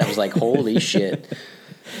mentioned it, I was like, "Holy shit!"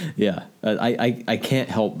 Yeah, I can't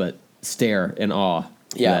help but stare in awe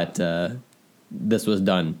that this was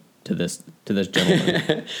done to this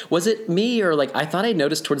gentleman. Was it me, or like I thought I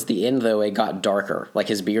noticed towards the end though it got darker, like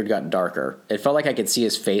his beard got darker. It felt like I could see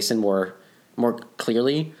his face and more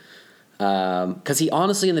clearly. Because he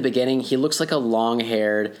honestly in the beginning he looks like a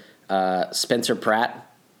long-haired Spencer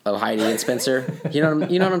Pratt Heidi and Spencer. You know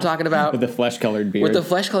what I'm talking about? With the flesh-colored beard. With the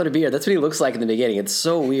flesh-colored beard. That's what he looks like in the beginning. It's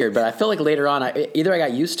so weird, but I feel like later on, either I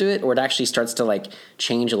got used to it or it actually starts to like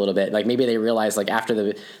change a little bit. Like maybe they realize like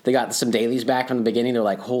after they got some dailies back from the beginning, they're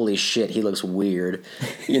like, holy shit, he looks weird.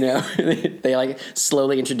 You know, they like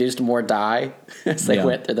slowly introduced more dye as they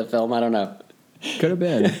went through the film. I don't know. Could have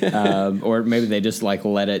been, or maybe they just like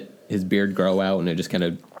let his beard grow out and it just kind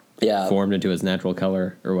of formed into his natural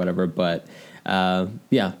color or whatever. But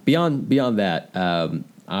beyond that,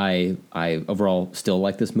 I overall still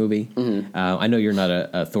like this movie. Mm-hmm. I know you're not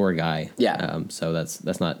a Thor guy, so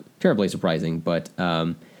that's not terribly surprising. But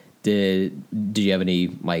did you have any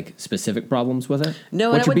like specific problems with it?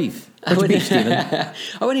 No. What's your beef? What's your beef, Steven? I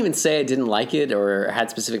wouldn't even say I didn't like it or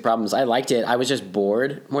had specific problems. I liked it. I was just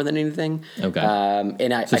bored more than anything. Okay.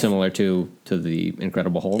 And similar to the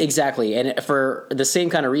Incredible Hulk. Exactly, and for the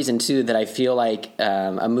same kind of reason too, that I feel like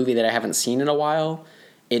a movie that I haven't seen in a while,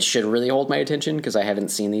 it should really hold my attention because I haven't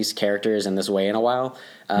seen these characters in this way in a while.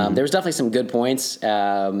 There was definitely some good points,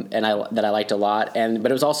 that I liked a lot, but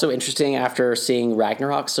it was also interesting after seeing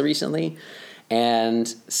Ragnarok so recently, and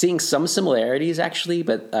seeing some similarities actually,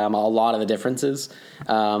 but a lot of the differences.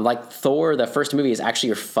 Like Thor, the first movie is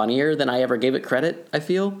actually funnier than I ever gave it credit, I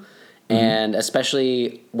feel. And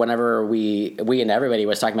especially whenever we and everybody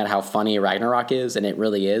was talking about how funny Ragnarok is, and it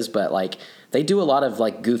really is, but like they do a lot of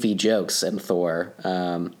like goofy jokes in Thor.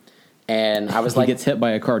 And I was he like, gets hit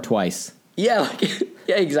by a car twice. Yeah,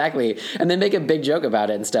 yeah, exactly. And they make a big joke about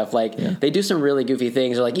it and stuff. Like they do some really goofy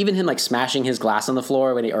things, or like even him like smashing his glass on the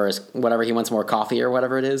floor when whatever he wants more coffee or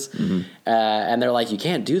whatever it is. Mm-hmm. And they're like, you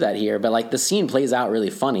can't do that here. But like the scene plays out really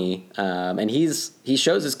funny, and he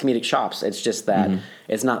shows his comedic chops. It's just that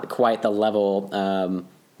it's not quite the level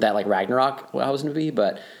that like Ragnarok was going to be.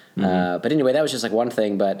 But anyway, that was just like one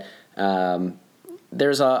thing. But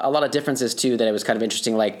there's a lot of differences too that it was kind of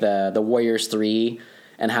interesting, like the Warriors 3.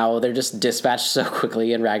 And how they're just dispatched so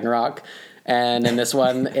quickly in Ragnarok. And in this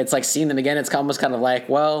one, it's like seeing them again, it's almost kind of like,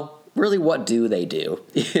 well, really, what do they do?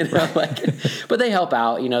 You know, like, but they help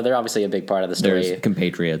out. You know, they're obviously a big part of the story. There's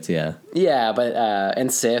compatriots, yeah. Yeah, but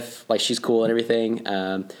and Sif, like she's cool and everything.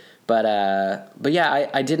 But yeah,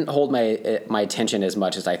 I didn't hold my attention as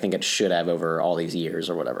much as I think it should have over all these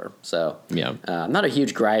years or whatever. So yeah, not a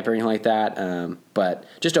huge gripe or anything like that. But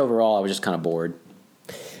just overall, I was just kind of bored.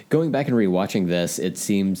 Going back and rewatching this, it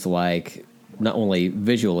seems like not only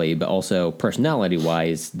visually but also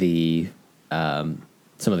personality-wise, some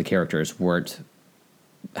of the characters weren't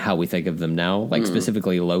how we think of them now. Like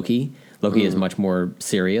specifically Loki. Loki is much more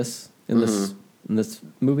serious in this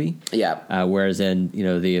movie. Yeah. Whereas in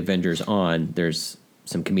the Avengers there's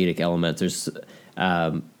some comedic elements. There's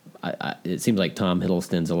it seems like Tom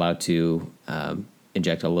Hiddleston's allowed to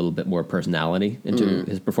inject a little bit more personality into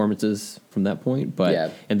his performances from that point.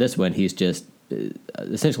 But in this one, he's just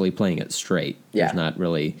essentially playing it straight. Yeah. There's not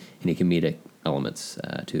really any comedic elements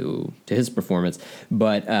to his performance.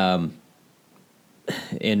 But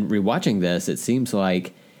in rewatching this, it seems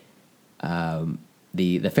like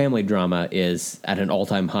the family drama is at an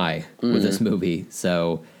all-time high with this movie.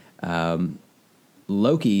 So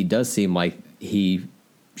Loki does seem like he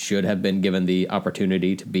should have been given the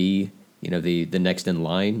opportunity to be the next in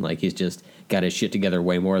line. Like he's just got his shit together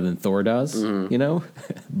way more than Thor does,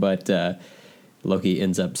 But Loki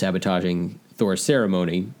ends up sabotaging Thor's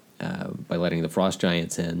ceremony by letting the frost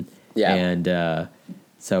giants in. Yeah. And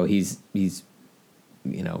so he's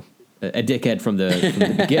a dickhead from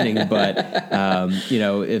the beginning, but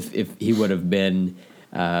if he would have been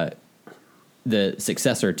the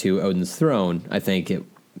successor to Odin's throne, I think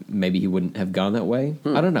maybe he wouldn't have gone that way.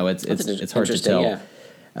 I don't know. It's hard to tell. Yeah.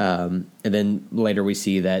 And then later we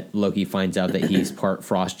see that Loki finds out that he's part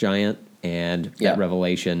frost giant, and that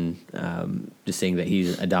revelation, just seeing that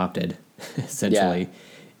he's adopted, essentially,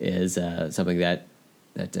 is something that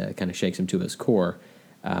kind of shakes him to his core.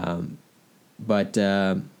 But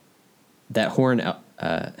that horn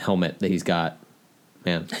helmet that he's got,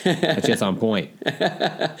 man, that's just on point.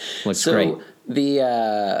 Looks great.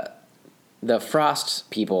 The frost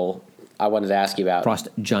people, I wanted to ask you about. Frost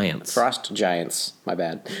Giants. My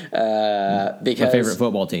bad. Because my favorite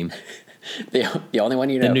football team. The only one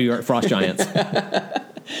you know. The New York Frost Giants.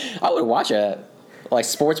 I would watch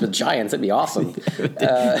sports with giants. That'd be awesome. Just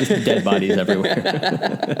dead bodies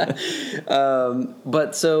everywhere.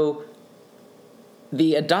 But so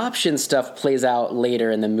the adoption stuff plays out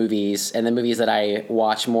later in the movies, and the movies that I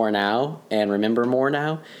watch more now and remember more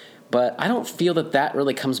now. But I don't feel that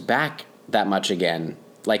really comes back that much again.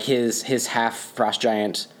 Like his half frost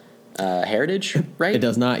giant heritage, right? It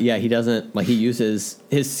does not. Yeah, he doesn't. Like he uses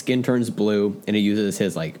his skin turns blue, and he uses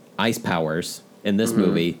his like ice powers in this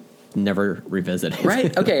movie, never revisited.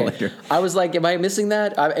 Right. Okay. later. I was like, am I missing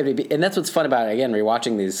that? And that's what's fun about it. Again,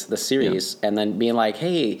 rewatching the series and then being like,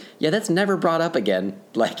 hey, yeah, that's never brought up again.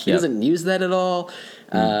 Like he doesn't use that at all.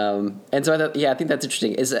 And so I thought, I think that's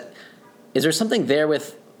interesting. Is there something there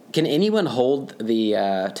with? Can anyone hold the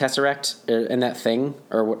Tesseract in that thing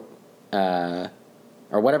or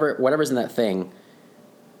whatever's in that thing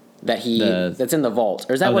that that's in the vault,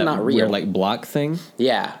 or is that one not real? Weird, like block thing.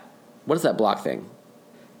 Yeah. What is that block thing?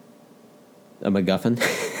 A MacGuffin.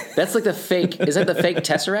 That's like the fake. Is that the fake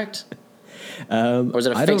Tesseract? Or is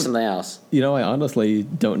it a fake something else? I honestly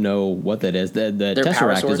don't know what that is. The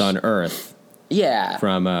Tesseract is on Earth. Yeah.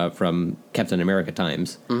 From Captain America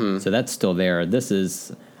times. Mm-hmm. So that's still there. This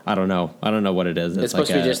is, I don't know. I don't know what it is. It's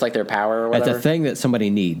supposed to be just like their power or whatever? It's a thing that somebody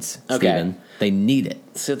needs, okay. Steven. They need it.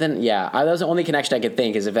 So then, that was the only connection I could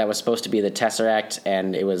think, is if that was supposed to be the Tesseract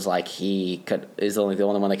and it was like is the only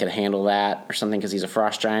one that could handle that or something because he's a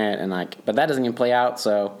frost giant, and but that doesn't even play out,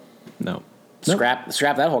 so. No. Scrap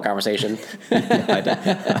that whole conversation. I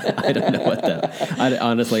don't know what that.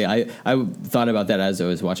 Honestly, I thought about that as I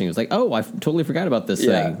was watching. It was like, oh, I totally forgot about this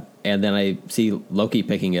thing. And then I see Loki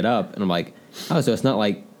picking it up, and I'm like, oh, so it's not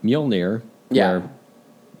like Mjolnir, where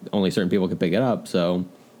only certain people can pick it up. So,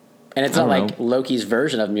 and it's not like Loki's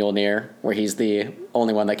version of Mjolnir, where he's the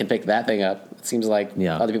only one that can pick that thing up. It seems like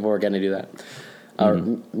other people are going to do that.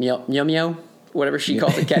 Meow. Whatever she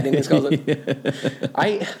calls it, Kat Dennings calls it.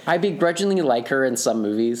 I begrudgingly like her in some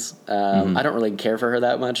movies. I don't really care for her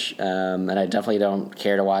that much, and I definitely don't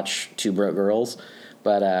care to watch Two Broke Girls.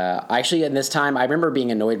 But actually, in this time, I remember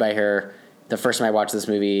being annoyed by her the first time I watched this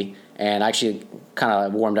movie, and I actually kind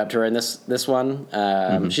of warmed up to her in this one.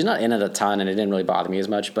 She's not in it a ton, and it didn't really bother me as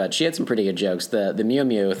much, but she had some pretty good jokes. The Mew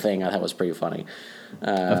Mew thing I thought was pretty funny.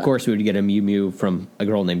 Of course, we would get a Mew Mew from a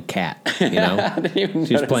girl named Kat.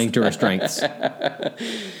 She's playing to her strengths.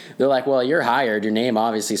 They're like, "Well, you're hired. Your name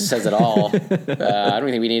obviously says it all. I don't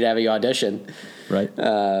think we need to have you audition." Right.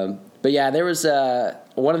 But yeah, there was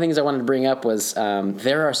one of the things I wanted to bring up was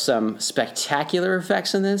there are some spectacular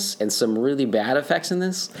effects in this and some really bad effects in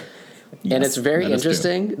this, and it's very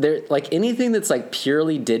interesting. There, like anything that's like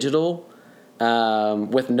purely digital.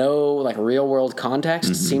 With no like real world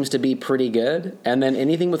context seems to be pretty good, and then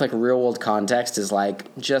anything with like real world context is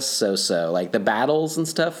like just so. Like the battles and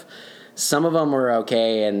stuff, some of them were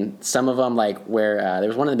okay, and some of them like where there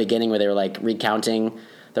was one in the beginning where they were like recounting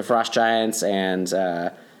the frost giants and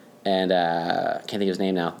can't think of his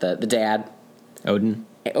name now. The dad, Odin.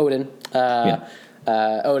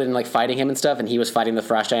 Odin like fighting him and stuff, and he was fighting the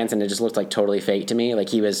frost giants, and it just looked like totally fake to me. Like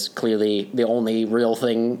he was clearly the only real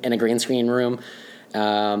thing in a green screen room.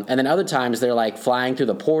 And then other times they're like flying through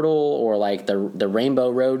the portal or like the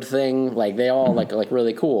Rainbow Road thing. Like they all like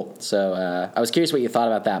really cool. So I was curious what you thought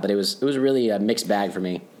about that, but it was really a mixed bag for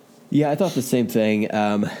me. Yeah, I thought the same thing.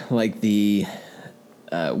 Like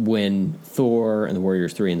when Thor and the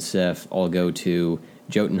Warriors 3 and Sif all go to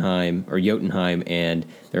Jotunheim, and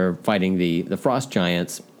they're fighting the frost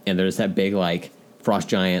giants, and there's that big like frost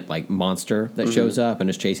giant like monster that shows up and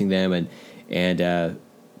is chasing them, and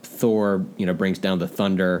Thor brings down the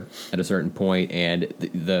thunder at a certain point, and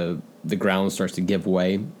the ground starts to give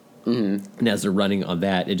way, and as they're running on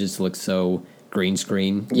that, it just looks so green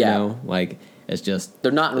screen, like it's just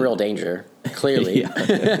they're not in real danger. Clearly.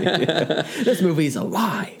 This movie's a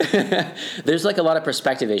lie. There's like a lot of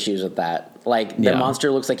perspective issues with that. Like the monster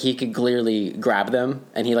looks like he could clearly grab them,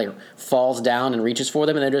 and he like falls down and reaches for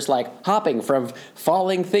them, and they're just like hopping from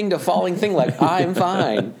falling thing to falling thing like I'm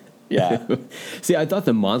fine. Yeah. See, I thought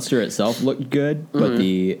the monster itself looked good, but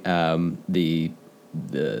the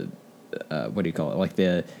what do you call it? Like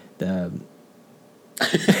the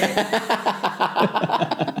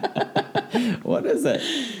what is it?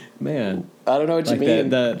 Man, I don't know what you mean.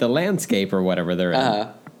 The landscape or whatever they're in.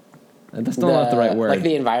 That's not the right word. Like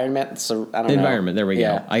the environment. So I don't know. Environment. There we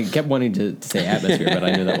go. I kept wanting to say atmosphere, but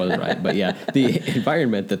I knew that wasn't right. But yeah, the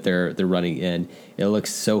environment that they're running in, it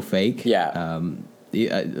looks so fake. Yeah.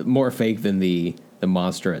 More fake than the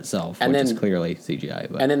monster itself, which is clearly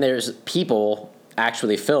CGI. But. And then there's people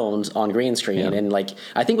actually filmed on green screen, and like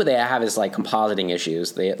I think what they have is like compositing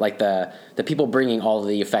issues. They like the people bringing all of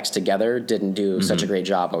the effects together didn't do such a great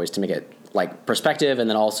job always to make it like perspective, and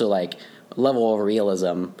then also like level of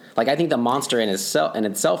realism. Like I think the monster in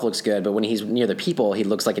itself looks good, but when he's near the people, he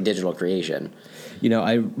looks like a digital creation.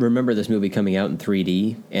 I remember this movie coming out in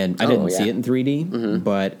 3D, and I didn't see it in 3D,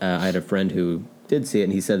 but I had a friend who did see it,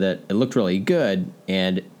 and he said that it looked really good,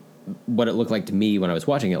 and what it looked like to me when I was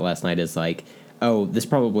watching it last night is like, oh, this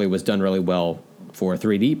probably was done really well for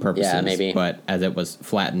 3D purposes. Yeah, maybe. But as it was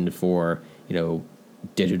flattened for,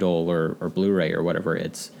 digital or Blu-ray or whatever,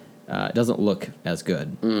 it doesn't look as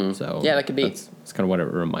good. So Yeah, that could be. That's kind of what it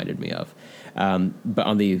reminded me of. But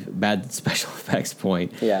on the bad special effects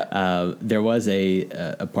point, there was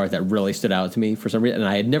a part that really stood out to me for some reason, and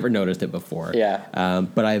I had never noticed it before.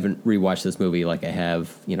 But I haven't rewatched this movie like I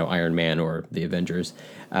have, Iron Man or the Avengers.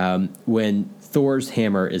 When Thor's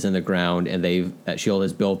hammer is in the ground and S.H.I.E.L.D.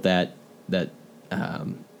 has built that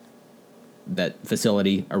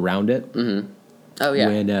facility around it. Mm-hmm. Oh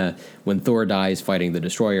yeah. When Thor dies fighting the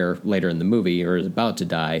Destroyer later in the movie, or is about to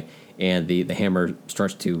die, and the hammer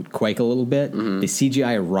starts to quake a little bit, the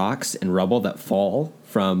CGI rocks and rubble that fall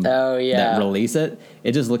from that release it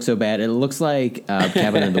just looks so bad. It looks like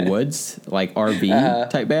Cabin in the Woods, like RV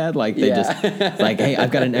type bad. Like they just like, hey,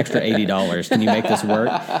 I've got an extra $80. Can you make this work?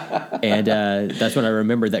 And that's when I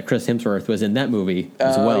remembered that Chris Hemsworth was in that movie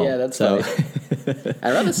as well. Yeah, that's so.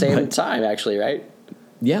 Around the same time, actually, right?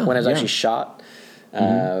 Yeah, when it was actually shot.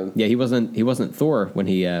 Yeah, he wasn't Thor when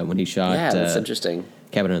he shot. Yeah, that's interesting.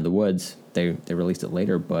 Cabin in the Woods. They released it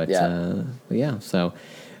later, but yeah. So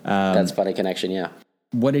that's a funny connection. Yeah.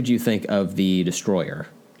 What did you think of the Destroyer?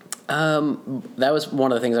 That was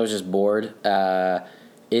one of the things I was just bored.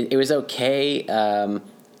 It was okay. And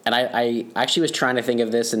I actually was trying to think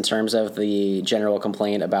of this in terms of the general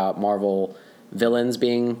complaint about Marvel villains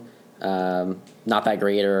being not that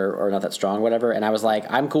great or not that strong, whatever. And I was like,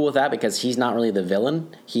 I'm cool with that because he's not really the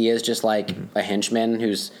villain. He is just like a henchman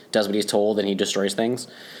who does what he's told and he destroys things.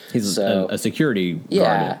 He's a security guard.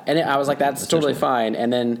 Yeah, and I was like, that's totally fine.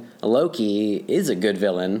 And then Loki is a good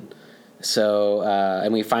villain. So,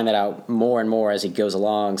 and we find that out more and more as he goes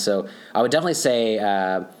along. So I would definitely say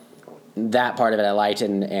that part of it I liked,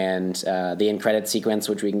 and the end credit sequence,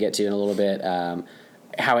 which we can get to in a little bit,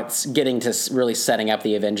 how it's getting to really setting up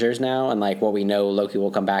the Avengers now and like what we know Loki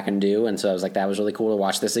will come back and do. And so I was like, that was really cool to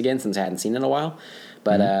watch this again since I hadn't seen it in a while.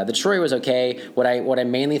 But the Destroyer was okay. What I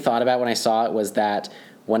mainly thought about when I saw it was that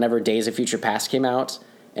whenever Days of Future Past came out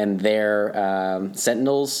and their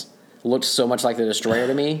Sentinels looked so much like the Destroyer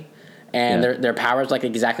to me, and their powers like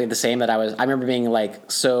exactly the same, that I remember being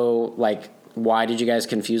like, so like, why did you guys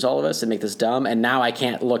confuse all of us and make this dumb? And now I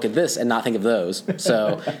can't look at this and not think of those.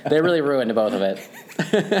 So they really ruined both of it.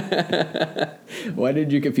 Why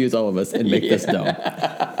did you confuse all of us and make this dumb?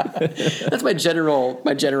 That's my general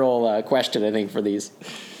question, I think, for these.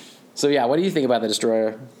 So yeah, what do you think about the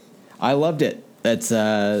Destroyer? I loved it. That's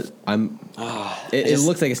it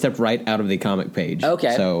looks like a step right out of the comic page.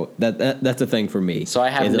 Okay, so that's a thing for me. So I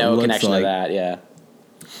have no connection to that. Yeah,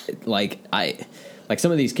 like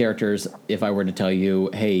some of these characters, if I were to tell you,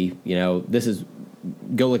 hey,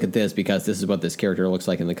 go look at this because this is what this character looks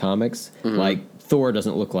like in the comics. Like Thor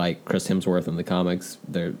doesn't look like Chris Hemsworth in the comics.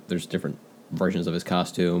 There's different versions of his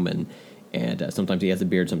costume, and sometimes he has a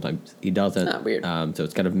beard, sometimes he doesn't. Not weird. So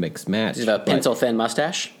it's kind of a mixed match. Does he have a pencil thin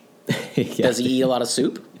mustache? Does he eat a lot of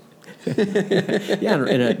soup? Yeah,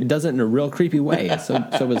 and it does it in a real creepy way. It's so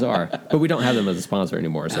bizarre. But we don't have them as a sponsor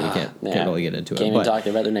anymore, so we can't really get into it. Can't even talk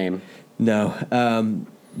about their name. No,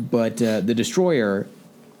 but the Destroyer,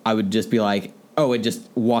 I would just be like, oh, it just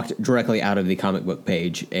walked directly out of the comic book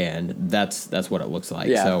page, and that's what it looks like.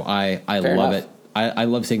 Yeah. So I love it. I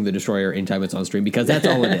love seeing the Destroyer anytime it's on stream because that's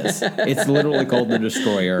all it is. It's literally called the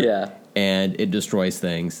Destroyer, and it destroys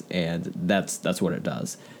things, and that's what it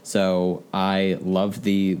does. So I love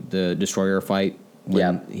the Destroyer fight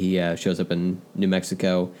when he shows up in New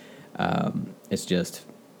Mexico. It's just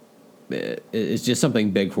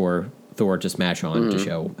something big for Thor to smash on to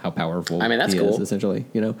show how powerful that's he cool. is, essentially,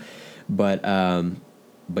 But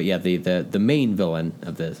yeah, the main villain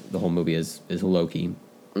of the whole movie is Loki.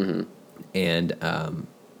 Mm-hmm. And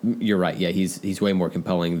you're right. Yeah, he's way more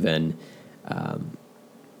compelling than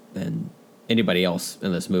anybody else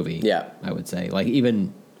in this movie. Yeah, I would say. Like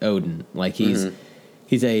even Odin. Like he's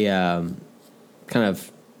a kind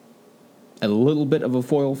of a little bit of a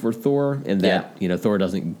foil for Thor in that Thor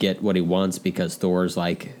doesn't get what he wants because Thor's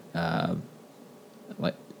like a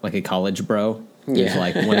college bro. He's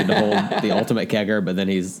like wanting to hold the ultimate kegger, but then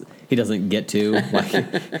he doesn't get to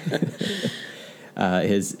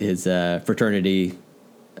his fraternity.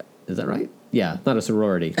 Is that right? Yeah, not a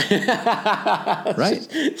sorority, right?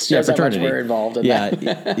 Yeah, fraternity. We're involved in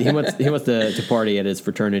that. he wants to party at his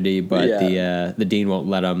fraternity, but the dean won't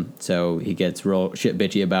let him, so he gets real shit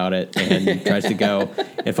bitchy about it and tries to go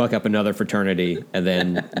and fuck up another fraternity, and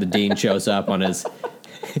then the dean shows up on his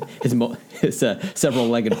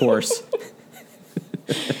several-legged horse.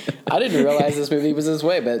 I didn't realize this movie was this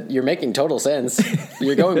way, but you're making total sense.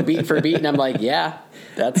 You're going beat for beat, and I'm like, yeah,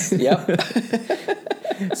 that's, yep.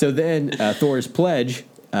 So then Thor's pledge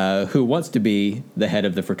who wants to be the head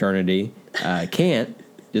of the fraternity, can't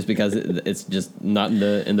just because it's just not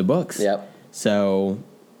in the books. Yep. So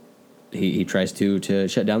he tries to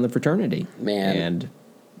shut down the fraternity. Man. And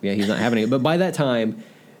yeah, he's not having it. But by that time,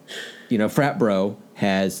 Frat Bro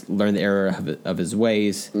has learned the error of his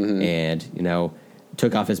ways and,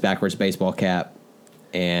 took off his backwards baseball cap.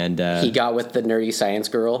 And he got with the nerdy science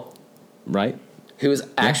girl. Right. Who was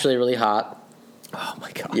actually really hot. Oh,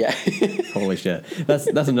 my God. Yeah. Holy shit. That's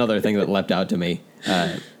another thing that leapt out to me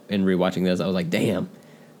in rewatching this. I was like, damn.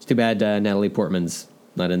 It's too bad Natalie Portman's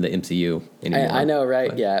not in the MCU anymore. I know, right?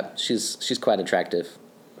 But, yeah. She's quite attractive.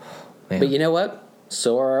 Man. But you know what?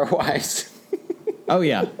 So are our wives. Oh,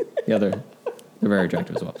 yeah. Yeah, they're very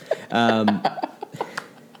attractive as well.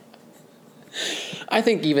 I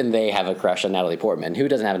think even they have a crush on Natalie Portman. Who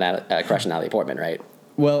doesn't have a crush on Natalie Portman, right?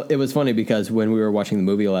 Well, it was funny because when we were watching the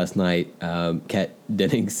movie last night, Kat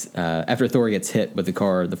Dennings, after Thor gets hit with the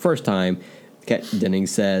car the first time, Kat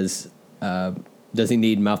Dennings says, does he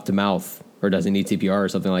need mouth-to-mouth or does he need CPR or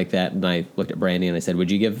something like that? And I looked at Brandy and I said,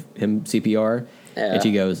 would you give him CPR? Yeah. And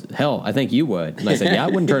she goes, hell, I think you would. And I said, yeah, I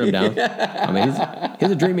wouldn't turn him down. I mean,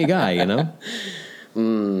 he's a dreamy guy,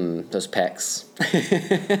 Those pecs.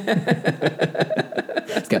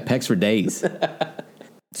 He's got pecs for days.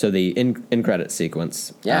 So the in credit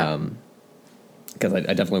sequence. Yeah. Because I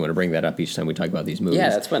definitely want to bring that up each time we talk about these movies. Yeah,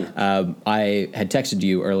 that's fun. I had texted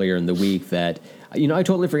you earlier in the week that, I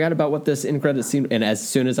totally forgot about what this in credit scene, and as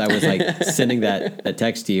soon as I was sending that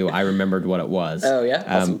text to you, I remembered what it was. Oh, yeah?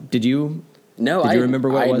 Awesome. Did you? No, did you remember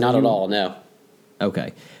what it was? Not at all, no.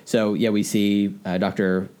 Okay. So, yeah, we see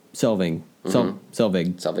Dr. Selvig.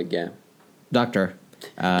 Selvig, yeah. Doctor.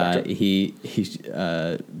 He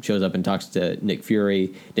shows up and talks to Nick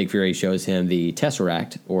Fury. Nick Fury shows him the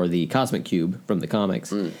Tesseract, or the Cosmic Cube from the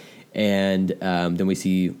comics. And then we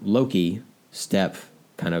see Loki step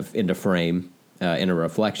kind of into frame in a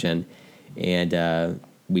reflection. And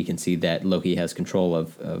we can see that Loki has control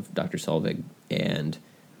of Dr. Selvig. And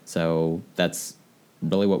so that's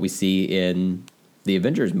really what we see in the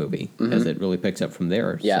Avengers movie, as it really picks up from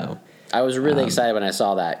there. Yeah. So, I was really excited when I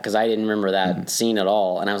saw that because I didn't remember that scene at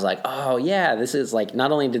all. And I was like, oh, yeah, this is like,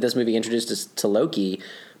 not only did this movie introduce us to Loki,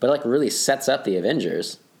 but it like really sets up the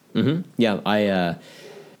Avengers. Mm-hmm. Yeah,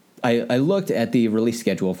 I looked at the release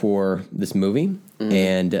schedule for this movie,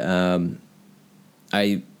 and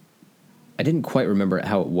I didn't quite remember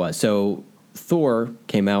how it was. So Thor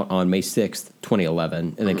came out on May 6th,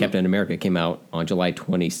 2011, and then Captain America came out on July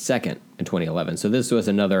 22nd in 2011. So this was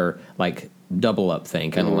another like double up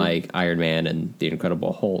thing, kind of like Iron Man and the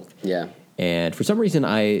Incredible Hulk. Yeah. And for some reason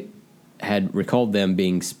I had recalled them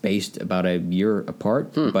being spaced about a year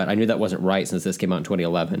apart, but I knew that wasn't right since this came out in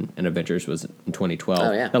 2011 and Avengers was in 2012.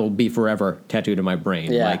 Oh, yeah. That'll be forever tattooed in my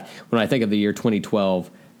brain. Yeah. Like when I think of the year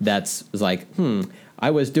 2012, that's like, I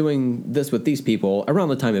was doing this with these people around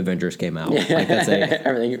the time Avengers came out. Like that's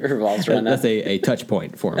everything revolves around that's a touch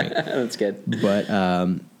point for me. That's good. But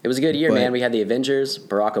it was a good year, man. We had the Avengers.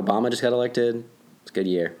 Barack Obama just got elected. It's a good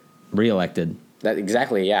year. Reelected. That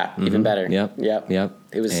exactly, yeah. Even better. Yep.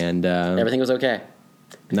 It was, and everything was okay.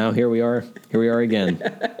 Now here we are again.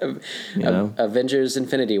 Avengers: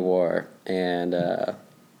 Infinity War, and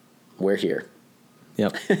we're here.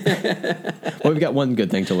 Yep. Well, we've got one good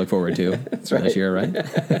thing to look forward to this year, right?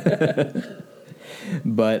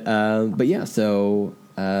 But yeah. So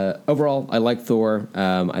overall, I like Thor.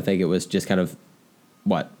 I think it was just kind of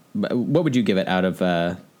what would you give it out of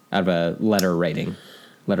a letter rating,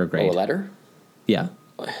 letter grade? Oh, a letter? Yeah.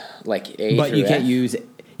 Like A. But through you can't F?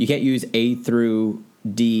 use A through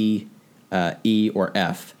D, E, or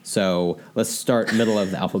F. So let's start middle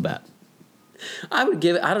of the alphabet. I would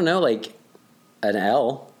give it, I don't know, like an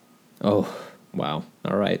L. Oh, wow.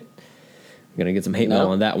 All right. I'm going to get some hate mail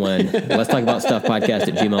on that one. Let's talk about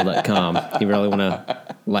stuffpodcast@gmail.com. You really want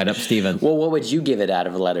to light up Steven. Well, what would you give it out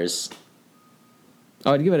of letters?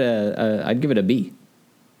 Oh, I'd give it a B.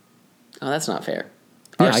 Oh, that's not fair.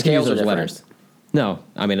 Yeah, Our I can use scales are those different. letters. No,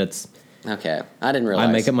 I mean, it's... Okay. I didn't realize.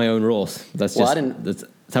 I make up my own rules. That's that's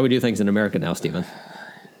how we do things in America now, Steven.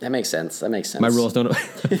 That makes sense. My rules don't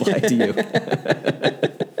apply to you.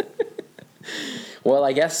 Well,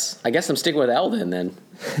 I guess I'm sticking with L then.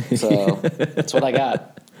 So that's what I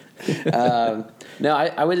got. No,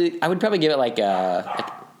 I would probably give it like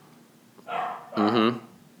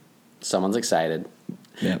someone's excited.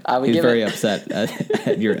 Yeah, he's very upset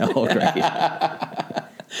at your L grade.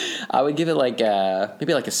 I would give it like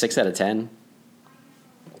maybe like a 6 out of 10.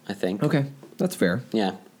 I think. Okay, that's fair.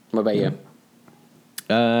 Yeah. What about you?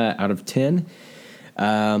 Out of 10,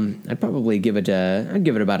 I'd probably give it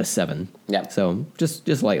about a 7. Yeah. So just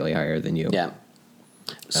slightly higher than you. Yeah.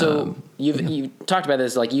 So you've talked about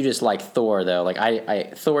this, like you just like Thor though. Like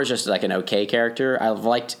I Thor's just like an okay character. I've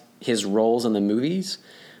liked his roles in the movies,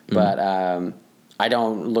 but I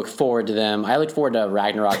don't look forward to them. I look forward to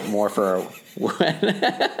Ragnarok more for.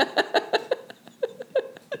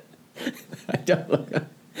 I don't look.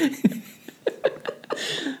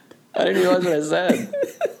 I didn't realize what I said.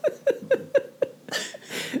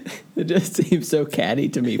 It just seems so catty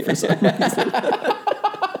to me for some reason.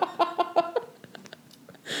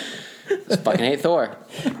 Just fucking hate Thor.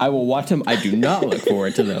 I will watch them. I do not look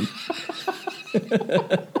forward to them.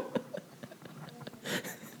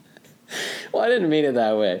 Well, I didn't mean it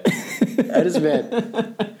that way. I just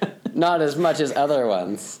meant not as much as other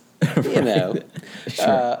ones. You know.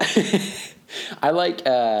 Sure. I like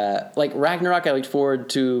Ragnarok. I looked forward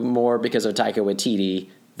to more because of Taika Waititi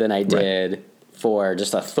than I did for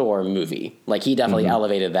just a Thor movie. Like he definitely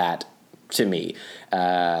elevated that to me.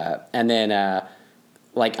 And then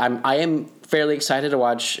I am fairly excited to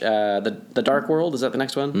watch the Dark World. Is that the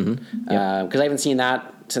next one? Because I haven't seen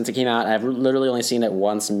that since it came out. I've literally only seen it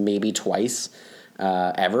once, maybe twice,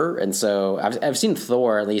 ever. And so I've seen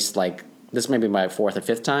Thor at least like this may be my fourth or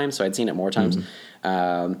fifth time. So I'd seen it more times.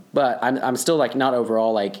 But I'm still like not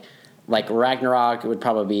overall like Ragnarok would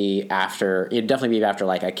probably be after. It'd definitely be after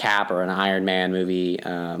like a Cap or an Iron Man movie.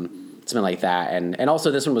 Something like that. And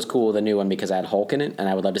also this one was cool, the new one, because I had Hulk in it, and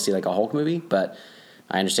I would love to see like a Hulk movie, but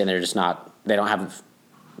I understand they don't have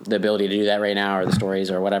the ability to do that right now, or the stories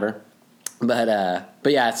or whatever. But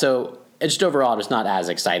yeah, so it's just overall just not as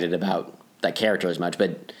excited about that character as much.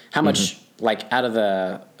 But how much like out of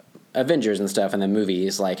the Avengers and stuff and the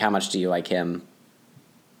movies, like how much do you like him?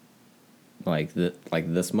 Like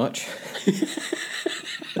this much.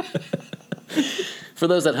 For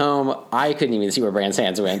those at home, I couldn't even see where Brand's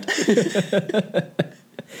hands went.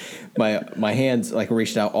 My hands like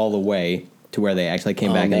reached out all the way to where they actually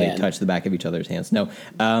came back and they touched the back of each other's hands. No,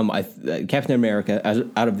 Captain America,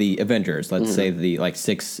 out of the Avengers, let's say the like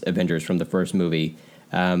 6 Avengers from the first movie,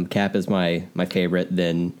 Cap is my favorite.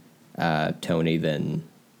 Then Tony, then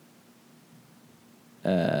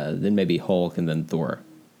maybe Hulk, and then Thor.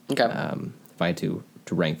 Okay. If I had to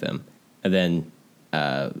rank them, and then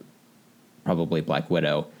probably Black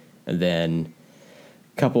Widow, and then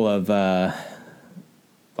a couple of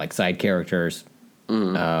like side characters.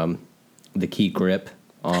 The key grip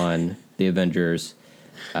on the Avengers,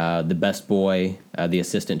 the best boy, the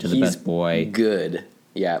assistant to the best boy. Good.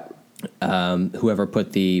 Yeah. Whoever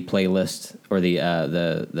put the playlist or the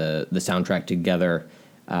soundtrack together,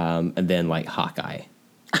 and then like Hawkeye.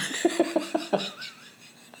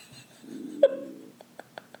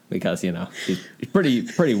 Because he's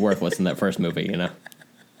pretty worthless in that first movie,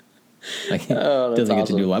 like doesn't get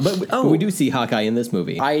to do a lot. But we do see Hawkeye in this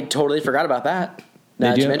movie. I totally forgot about that.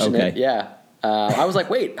 Now that you mentioned it, yeah. I was like,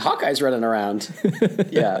 wait, Hawkeye's running around.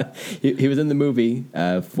 Yeah. He was in the movie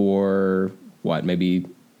for, maybe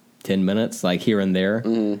 10 minutes, like here and there.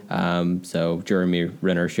 So Jeremy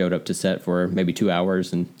Renner showed up to set for maybe 2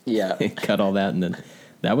 hours and cut all that, and then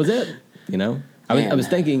that was it, I was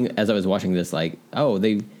thinking as I was watching this, like, oh,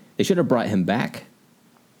 they should have brought him back,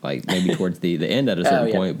 like maybe towards the end at a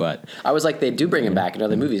certain point, but... I was like, they do bring him back in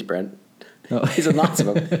other movies, Brent. Oh. He's in lots of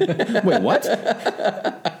them. Wait, what?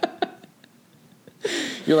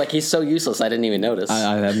 You're like, he's so useless, I didn't even notice.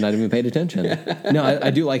 I have not even paid attention. No, I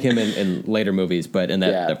do like him in later movies, but in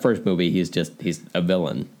that first movie, he's a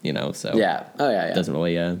villain, so... Yeah. Oh, yeah. Doesn't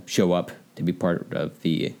really show up to be part of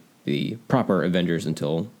the proper Avengers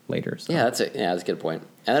until later. So. Yeah, that's it. Yeah, that's a good point.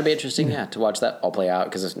 And that'd be interesting, to watch that all play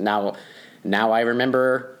out, because now I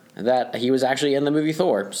remember... that he was actually in the movie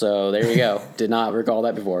Thor, so there you go. Did not recall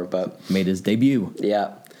that before, but made his debut.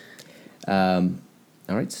 Yeah.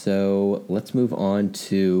 All right, so let's move on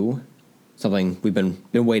to something we've been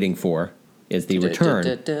waiting for. Is the return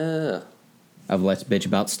of Let's Bitch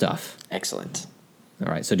About Stuff. Excellent.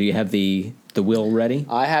 All right, so do you have the wheel ready?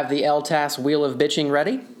 I have the LTAS Wheel of Bitching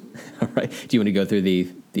ready. All right. Do you want to go through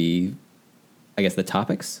the I guess the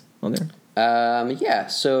topics on there? Yeah.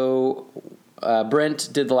 So.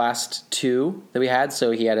 Brent did the last 2 that we had,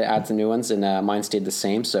 so he had to add some new ones, and mine stayed the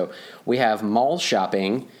same. So we have mall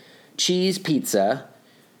shopping, cheese pizza,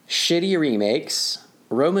 shitty remakes,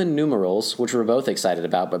 Roman numerals, which we're both excited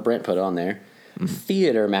about, but Brent put on there,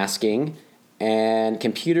 theater masking, and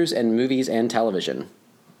computers and movies and television.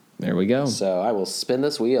 There we go. So I will spin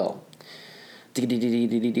this wheel.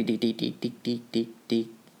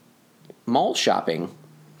 Mall shopping.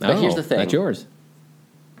 But here's the thing. That's yours.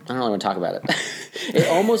 I don't really want to talk about it. It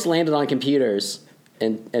almost landed on computers,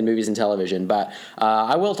 and movies and television. But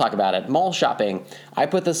I will talk about it. Mall shopping. I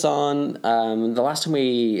put this on. The last time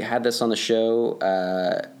we had this on the show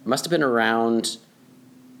must have been around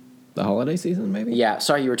the holiday season, maybe. Yeah.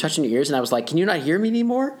 Sorry, you were touching your ears, and I was like, "Can you not hear me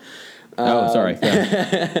anymore?" Oh, sorry.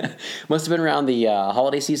 Yeah. Must have been around the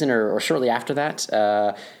holiday season or shortly after that.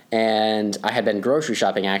 And I had been grocery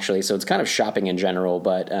shopping, actually, so it's kind of shopping in general.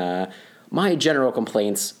 But my general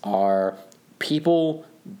complaints are people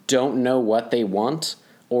don't know what they want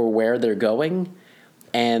or where they're going,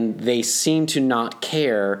 and they seem to not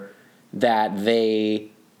care that they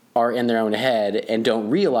are in their own head and don't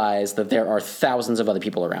realize that there are thousands of other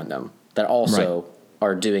people around them that also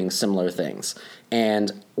are doing similar things.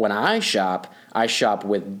 And when I shop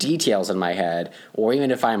with details in my head, or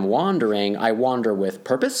even if I'm wandering, I wander with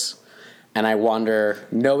purpose, and I wander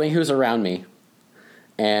knowing who's around me.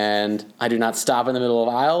 And I do not stop in the middle of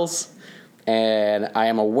aisles, and I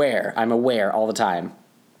am aware. I'm aware all the time.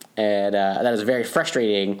 And that is very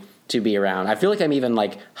frustrating to be around. I feel like I'm even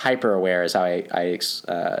like hyper aware is how I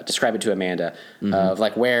describe it to Amanda, of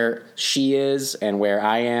like where she is and where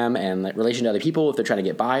I am and like relation to other people if they're trying to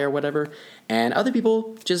get by or whatever. And other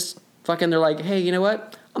people just fucking, they're like, hey, you know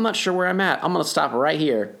what? I'm not sure where I'm at. I'm going to stop right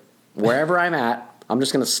here. Wherever I'm at, I'm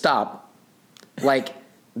just going to stop. Like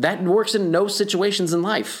that works in no situations in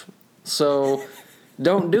life. So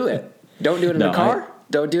don't do it. Don't do it in the car.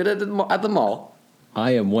 Don't do it at the mall.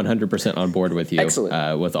 I am 100% on board with you.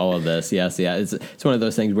 Excellent. With all of this. Yes, yeah. It's one of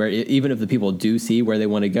those things where even if the people do see where they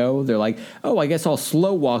want to go, they're like, oh, I guess I'll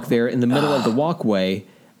slow walk there in the middle of the walkway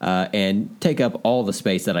and take up all the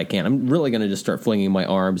space that I can. I'm really going to just start flinging my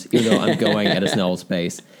arms, even though I'm going at a snail's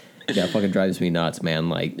pace. Yeah, it fucking drives me nuts, man.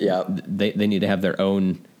 Like, they need to have their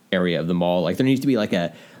own area of the mall. Like, there needs to be like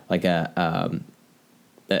a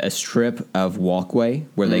strip of walkway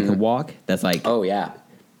where they can walk. That's like, oh yeah.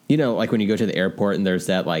 You know, like when you go to the airport and there's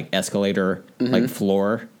that like escalator, like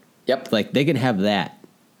floor. Yep. Like they can have that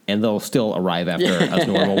and they'll still arrive after us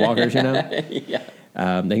normal walkers, you know?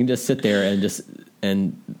 Yeah. They can just sit there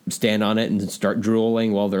and stand on it and start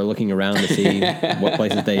drooling while they're looking around to see what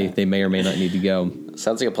places they may or may not need to go.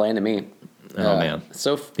 Sounds like a plan to me. Oh, man.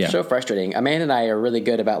 So frustrating. Amanda and I are really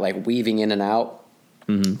good about like weaving in and out.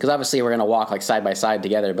 Because obviously we're going to walk like side by side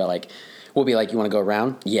together, but like, we'll be like, you want to go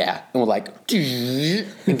around? Yeah. And we'll like,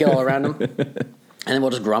 and get all around them. And then we'll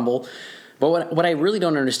just grumble. But what I really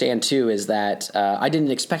don't understand, too, is that I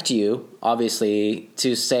didn't expect you, obviously,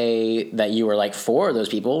 to say that you were like for those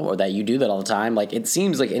people or that you do that all the time. Like, it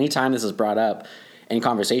seems like any time this is brought up in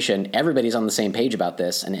conversation, everybody's on the same page about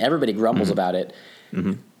this and everybody grumbles about it.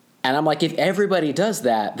 And I'm like, if everybody does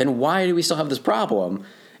that, then why do we still have this problem?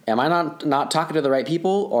 Am I not talking to the right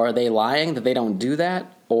people, or are they lying that they don't do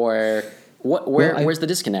that? Or where's the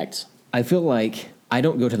disconnect? I feel like I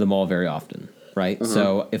don't go to the mall very often, right?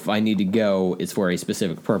 So if I need to go, it's for a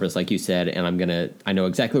specific purpose, like you said, and I know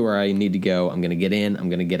exactly where I need to go. I'm going to get in. I'm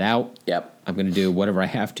going to get out. Yep. I'm going to do whatever I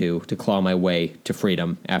have to claw my way to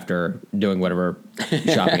freedom after doing whatever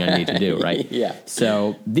shopping I need to do, right? Yeah.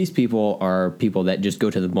 So these people are people that just go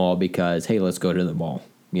to the mall because, hey, let's go to the mall.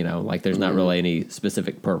 You know, like there's not really any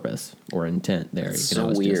specific purpose or intent there. It's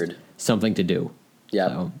it's weird. Just something to do. Yeah.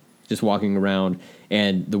 So just walking around.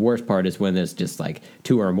 And the worst part is when there's just like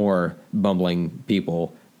two or more bumbling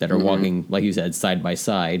people that are walking, like you said, side by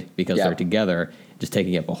side because they're together, just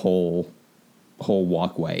taking up a whole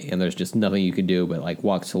walkway. And there's just nothing you can do but like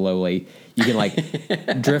walk slowly. You can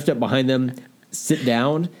like drift up behind them, sit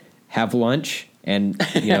down, have lunch. And,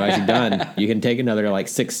 you know, as you're done, you can take another like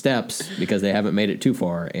 6 steps because they haven't made it too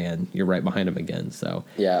far and you're right behind them again. So,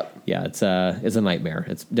 yeah, it's a nightmare.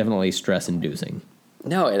 It's definitely stress inducing.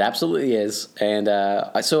 No, it absolutely is. And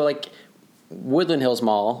so like Woodland Hills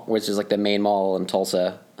Mall, which is like the main mall in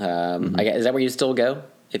Tulsa, I guess, is that where you still go?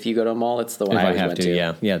 If you go to a mall, it's the one I always went to.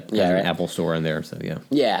 Yeah. There's an Apple store in there, so yeah.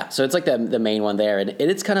 Yeah, so it's like the main one there. And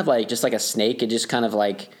it's kind of like just like a snake. It just kind of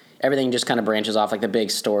like everything just kind of branches off. Like the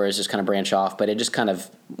big stores just kind of branch off, but it just kind of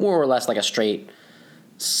more or less like a straight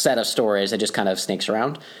set of stores that just kind of snakes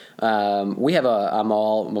around. We have a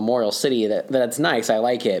mall, Memorial City, that's nice. I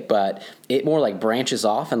like it, but it more like branches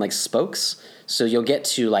off and like spokes. So you'll get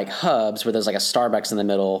to like hubs where there's like a Starbucks in the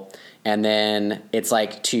middle, and then it's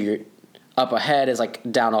like to your up ahead is like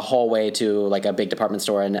down a hallway to like a big department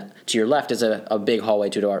store, and to your left is a big hallway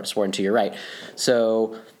to a department store, and to your right.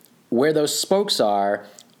 So where those spokes are,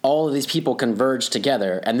 all of these people converge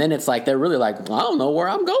together, and then it's like they're really like, I don't know where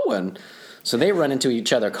I'm going. So they run into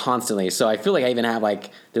each other constantly. So I feel like I even have like,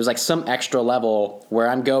 there's like some extra level where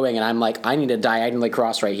I'm going and I'm like, I need to diagonally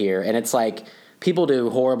cross right here. And it's like people do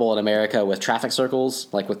horrible in America with traffic circles,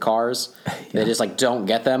 like with cars. They just like don't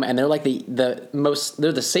get them, and they're like they're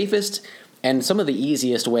the safest and some of the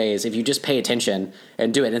easiest ways if you just pay attention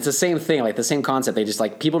and do it. And it's the same thing, like the same concept. They just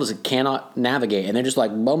like people just cannot navigate, and they're just like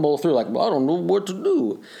bumble through, like, well, I don't know what to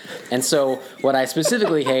do. And so what I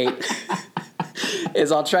specifically hate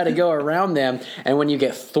is I'll try to go around them, and when you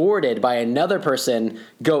get thwarted by another person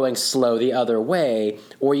going slow the other way,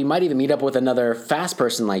 or you might even meet up with another fast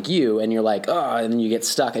person like you, and you're like, oh, and then you get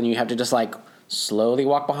stuck, and you have to just like slowly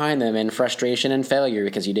walk behind them in frustration and failure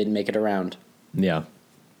because you didn't make it around. Yeah.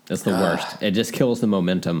 That's the worst. It just kills the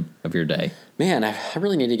momentum of your day. Man, I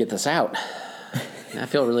really need to get this out. I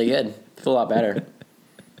feel really good. I feel a lot better.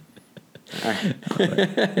 All right. You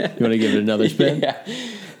want to give it another spin? Yeah.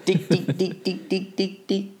 Dick, dick, dick, dick, dick, dick,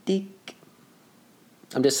 dick, dick.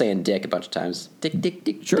 I'm just saying dick a bunch of times. Dick, dick,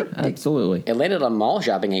 dick, Sure, dick, dick. absolutely. It landed on mall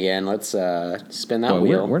shopping again. Let's spin that Boy,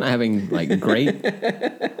 wheel. we're not having like great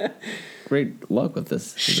luck with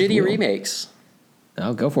this. Shitty remakes.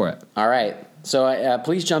 I'll go for it. All right. So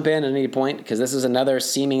please jump in at any point, because this is another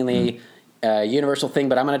seemingly universal thing,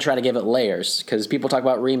 but I'm going to try to give it layers, because people talk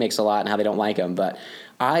about remakes a lot and how they don't like them. But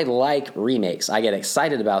I like remakes. I get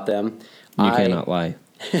excited about them. You cannot lie.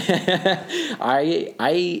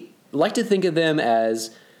 I like to think of them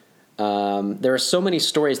as there are so many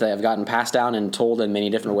stories that have gotten passed down and told in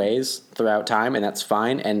many different ways throughout time, and that's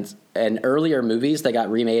fine. And earlier movies that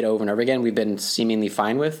got remade over and over again, we've been seemingly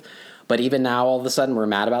fine with. But even now, all of a sudden, we're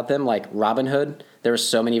mad about them. Like Robin Hood, there were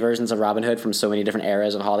so many versions of Robin Hood from so many different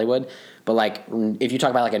eras of Hollywood. But like, if you talk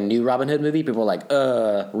about like a new Robin Hood movie, people are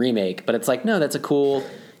like, remake. But it's like, no, that's a cool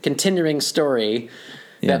continuing story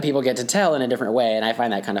that people get to tell in a different way. And I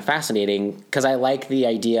find that kind of fascinating, because I like the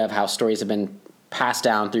idea of how stories have been passed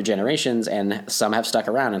down through generations, and some have stuck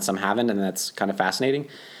around and some haven't, and that's kind of fascinating.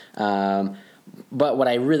 But what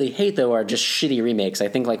I really hate, though, are just shitty remakes. I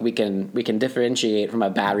think like we can differentiate from a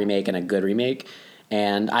bad remake and a good remake,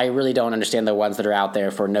 and I really don't understand the ones that are out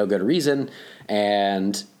there for no good reason,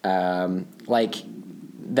 and like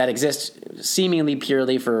that exist seemingly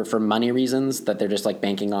purely for money reasons, that they're just like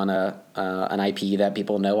banking on an IP that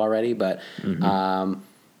people know already. But I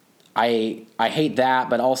hate that,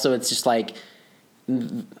 but also it's just like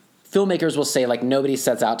filmmakers will say like nobody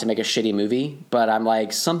sets out to make a shitty movie, but I'm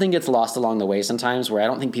like, something gets lost along the way sometimes, where I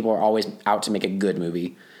don't think people are always out to make a good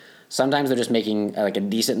movie. Sometimes they're just making like a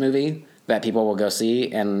decent movie that people will go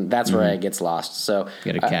see, and that's where it gets lost. So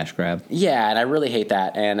get a cash grab. Yeah, and I really hate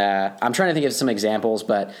that. And I'm trying to think of some examples,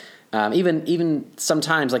 but even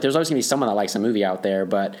sometimes like there's always gonna be someone that likes a movie out there,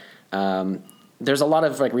 but there's a lot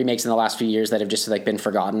of like remakes in the last few years that have just like been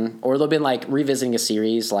forgotten, or they've been like revisiting a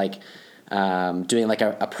series, like doing like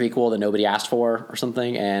a prequel that nobody asked for or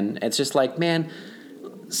something. And it's just like, man,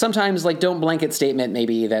 sometimes like don't blanket statement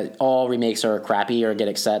maybe that all remakes are crappy or get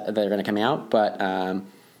upset that they're going to come out, but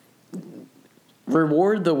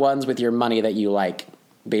reward the ones with your money that you like,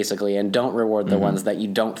 basically, and don't reward the ones that you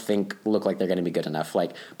don't think look like they're going to be good enough.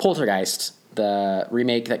 Like Poltergeist, the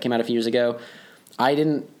remake that came out a few years ago,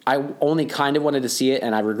 I only kind of wanted to see it,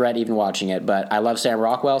 and I regret even watching it, but I love Sam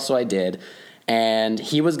Rockwell, so I did. And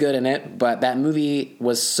he was good in it, but that movie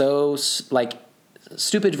was so like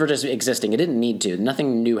stupid for just existing. It didn't need to.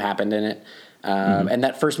 Nothing new happened in it. And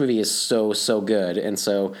that first movie is so good. And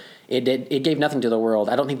so it gave nothing to the world.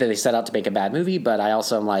 I don't think that they set out to make a bad movie, but I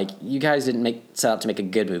also am like, you guys didn't set out to make a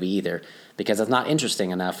good movie either, because it's not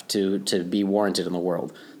interesting enough to be warranted in the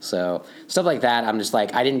world. So stuff like that, I'm just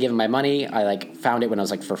like, I didn't give him my money. I like found it when I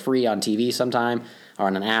was like for free on TV sometime or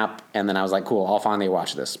on an app, and then I was like, cool, I'll finally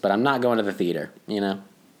watch this, but I'm not going to the theater, you know?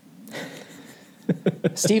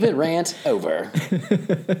 Steven, rant over.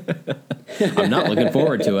 I'm not looking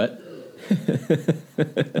forward to it.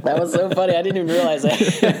 That was so funny. I didn't even realize that.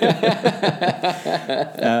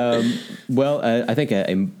 I think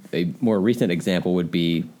a more recent example would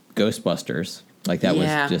be Ghostbusters. Like that was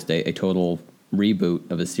just a total reboot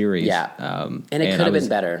of a series. Yeah. And it could have been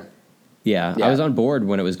better. Yeah, I was on board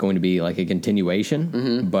when it was going to be like a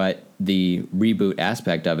continuation, but the reboot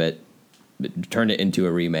aspect of it turned it into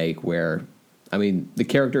a remake where, I mean, the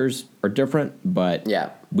characters are different, but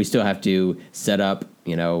we still have to set up,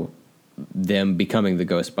 you know, them becoming the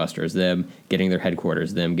Ghostbusters, them getting their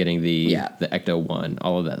headquarters, them getting the Ecto-1,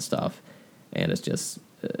 all of that stuff. And it's just,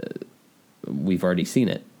 we've already seen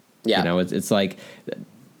it. Yeah. You know, it's like,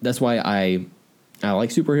 that's why I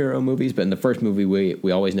like superhero movies, but in the first movie,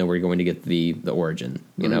 we always know we're going to get the origin.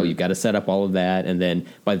 You know, you've got to set up all of that, and then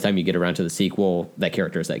by the time you get around to the sequel, that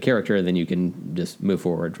character is that character, then you can just move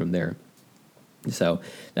forward from there. So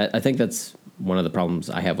I think that's one of the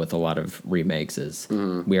problems I have with a lot of remakes is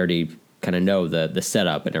we already kind of know the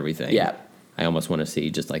setup and everything. Yeah. I almost want to see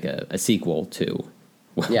just like a sequel to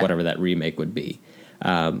Yeah. whatever that remake would be.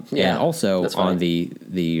 Yeah, And also that's on funny.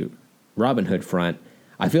 the Robin Hood front,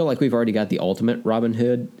 I feel like we've already got the ultimate Robin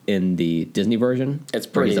Hood in the Disney version. It's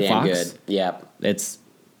where pretty he's a damn fox. good. Yeah. It's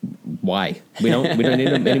why we don't need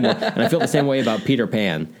them anymore. And I feel the same way about Peter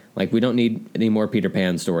Pan. Like we don't need any more Peter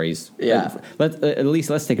Pan stories. Yeah. At least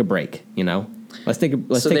let's take a break. You know, let's take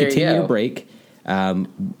a So there you 10-year go. break.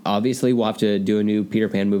 Obviously, we'll have to do a new Peter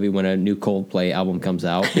Pan movie when a new Coldplay album comes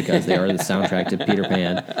out because they are the soundtrack to Peter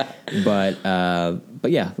Pan.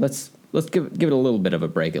 But yeah, let's give it a little bit of a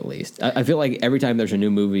break at least. I feel like every time there's a new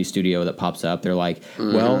movie studio that pops up, they're like,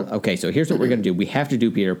 well, okay, so here's what we're going to do. We have to do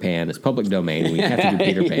Peter Pan. It's public domain. We have to do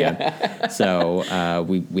Peter Pan. So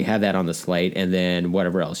we have that on the slate, and then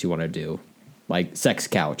whatever else you want to do, like Sex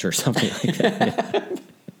Couch or something like that.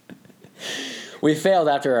 We failed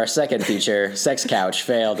after our second feature, Sex Couch,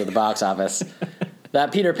 failed at the box office.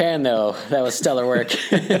 That Peter Pan, though, that was stellar work.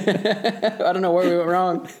 I don't know where we went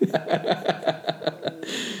wrong.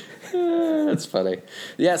 That's funny.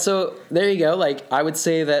 Yeah, so there you go. Like, I would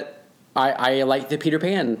say that I like the Peter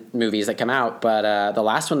Pan movies that come out, but the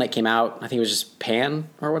last one that came out, I think it was just Pan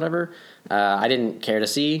or whatever. I didn't care to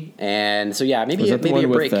see, and so yeah, maybe Was that the maybe a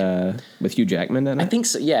one break. with Hugh Jackman in it? I think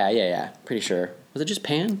so. Yeah. Pretty sure. Was it just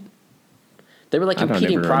Pan? They were like I don't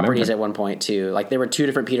competing even properties remember. at one point too. Like there were two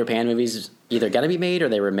different Peter Pan movies either gonna be made or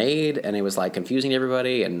they were made, and it was like confusing to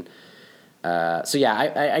everybody. And so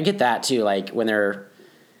yeah, I get that too. Like when they're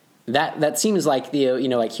that seems like the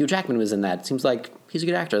like Hugh Jackman was in that. It seems like he's a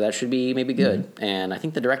good actor. That should be maybe good. Mm-hmm. And I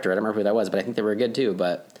think the director, I don't remember who that was, but I think they were good too.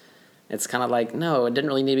 But it's kind of like no, it didn't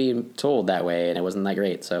really need to be told that way, and it wasn't that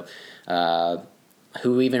great. So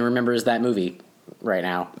who even remembers that movie right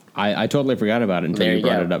now? I totally forgot about it until There you you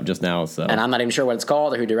brought go. it up just now. So And I'm not even sure what it's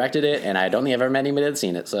called or who directed it, and I don't think I've ever met anybody that's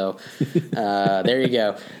seen it. So there you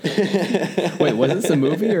go. wait, was this a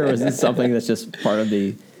movie or was this something that's just part of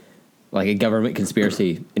the like a government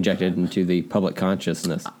conspiracy injected into the public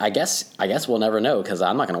consciousness? I guess we'll never know because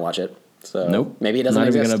I'm not going to watch it. So Nope. maybe it doesn't Not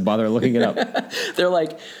even exist. going to bother looking it up. They're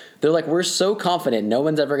like, we're so confident no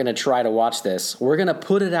one's ever going to try to watch this. We're going to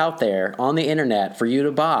put it out there on the internet for you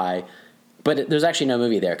to buy, but there's actually no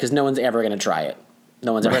movie there because no one's ever going to try it.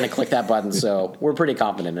 No one's ever going to click that button, so we're pretty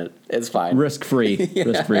confident in it. It's fine. Risk free,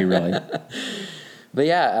 really. But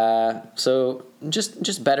yeah, so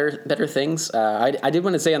just better things. I did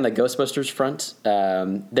want to say on the Ghostbusters front,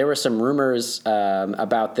 there were some rumors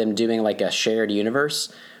about them doing like a shared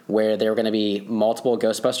universe where there were going to be multiple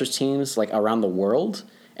Ghostbusters teams like around the world,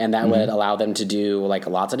 and that would allow them to do like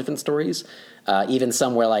lots of different stories, even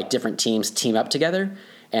some where like different teams team up together.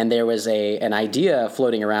 And there was an idea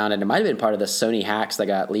floating around, and it might have been part of the Sony hacks that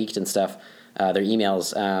got leaked and stuff, their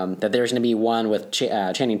emails, that there's going to be one with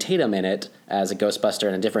Channing Tatum in it as a Ghostbuster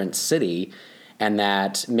in a different city, and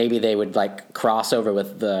that maybe they would like cross over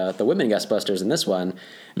with the women Ghostbusters in this one.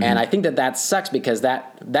 And I think that sucks because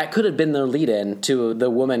that could have been the lead-in to the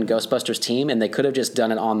woman Ghostbusters team, and they could have just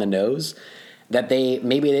done it on the nose. That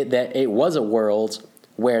that it was a world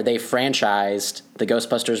where they franchised the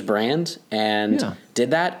Ghostbusters brand and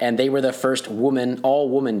did that, and they were the first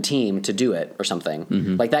all-woman team to do it or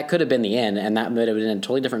something. Like that could have been the end, and that would have been a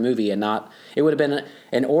totally different movie, and it would have been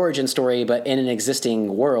an origin story, but in an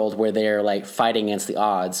existing world where they're like fighting against the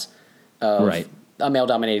odds of a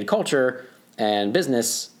male-dominated culture and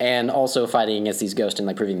business, and also fighting against these ghosts and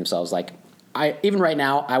like proving themselves. Like even right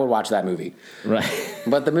now, I would watch that movie. Right.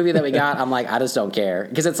 But the movie that we got, I'm like, I just don't care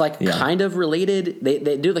because it's like kind of related.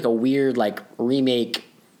 They do like a weird like remake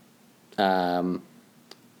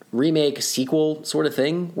sequel sort of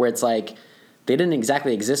thing where it's like they didn't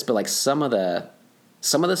exactly exist, but like some of the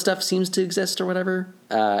stuff seems to exist or whatever.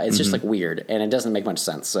 It's just like weird and it doesn't make much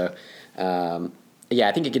sense. So yeah,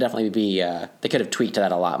 I think it could definitely be. They could have tweaked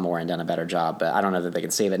that a lot more and done a better job, but I don't know that they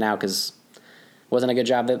can save it now because it wasn't a good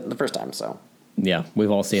job the first time. So yeah, we've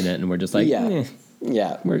all seen it and we're just like, yeah,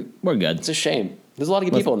 we're good. It's a shame. There's a lot of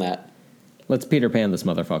good people in that. Let's Peter Pan this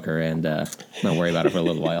motherfucker and not worry about it for a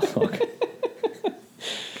little while.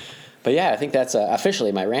 But yeah, I think that's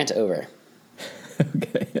officially my rant over.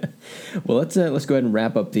 Okay. Well, let's go ahead and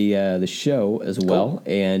wrap up the show as well,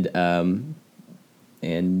 and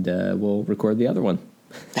we'll record the other one.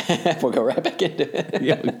 We'll go right back into it.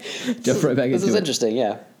 Yeah, jump right back into it. This is interesting,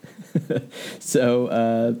 yeah.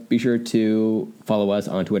 So be sure to follow us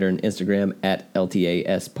on Twitter and Instagram at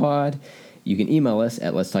LTASpod. You can email us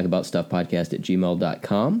at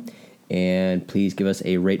letstalkaboutstuffpodcast@gmail.com. And please give us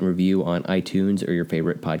a rate and review on iTunes or your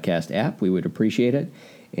favorite podcast app. We would appreciate it.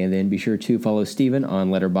 And then be sure to follow Steven on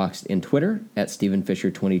Letterboxd and Twitter at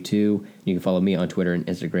StephenFisher22. You can follow me on Twitter and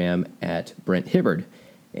Instagram at Brent Hibbard.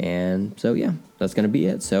 And so, yeah, that's going to be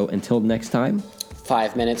it. So until next time,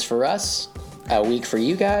 5 minutes for us, a week for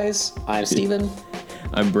you guys. I'm Steven.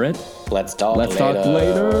 I'm Brent. Let's talk Let's later. talk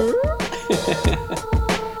later.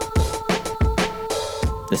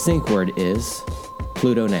 The sync word is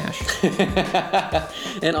Pluto Nash.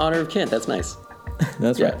 In honor of Kent. That's nice.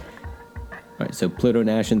 That's Yeah. right. All right, so Pluto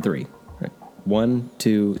Nash in 3. Right. 1,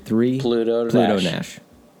 2, 3. Pluto Nash.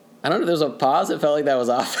 I don't know if there's a pause. It felt like that was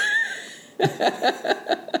off.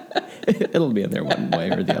 It'll be in there one way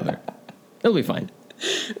or the other. It'll be fine.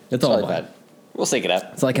 It's all Totally fine. fine. We'll sync it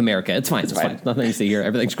up. It's like America. It's fine. It's fine. Nothing to see here.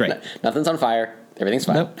 Everything's great. Nothing's on fire. Everything's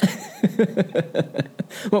fine. Nope.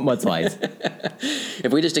 What mudslides?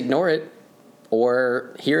 If we just ignore it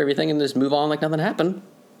or hear everything and just move on like nothing happened,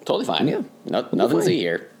 totally fine. Yeah. Nothing to fine. see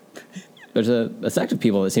here. There's a sect of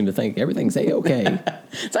people that seem to think everything's A-okay.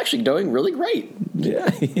 It's actually going really great. Yeah.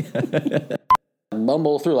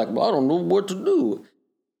 Bumble through like, well, I don't know what to do.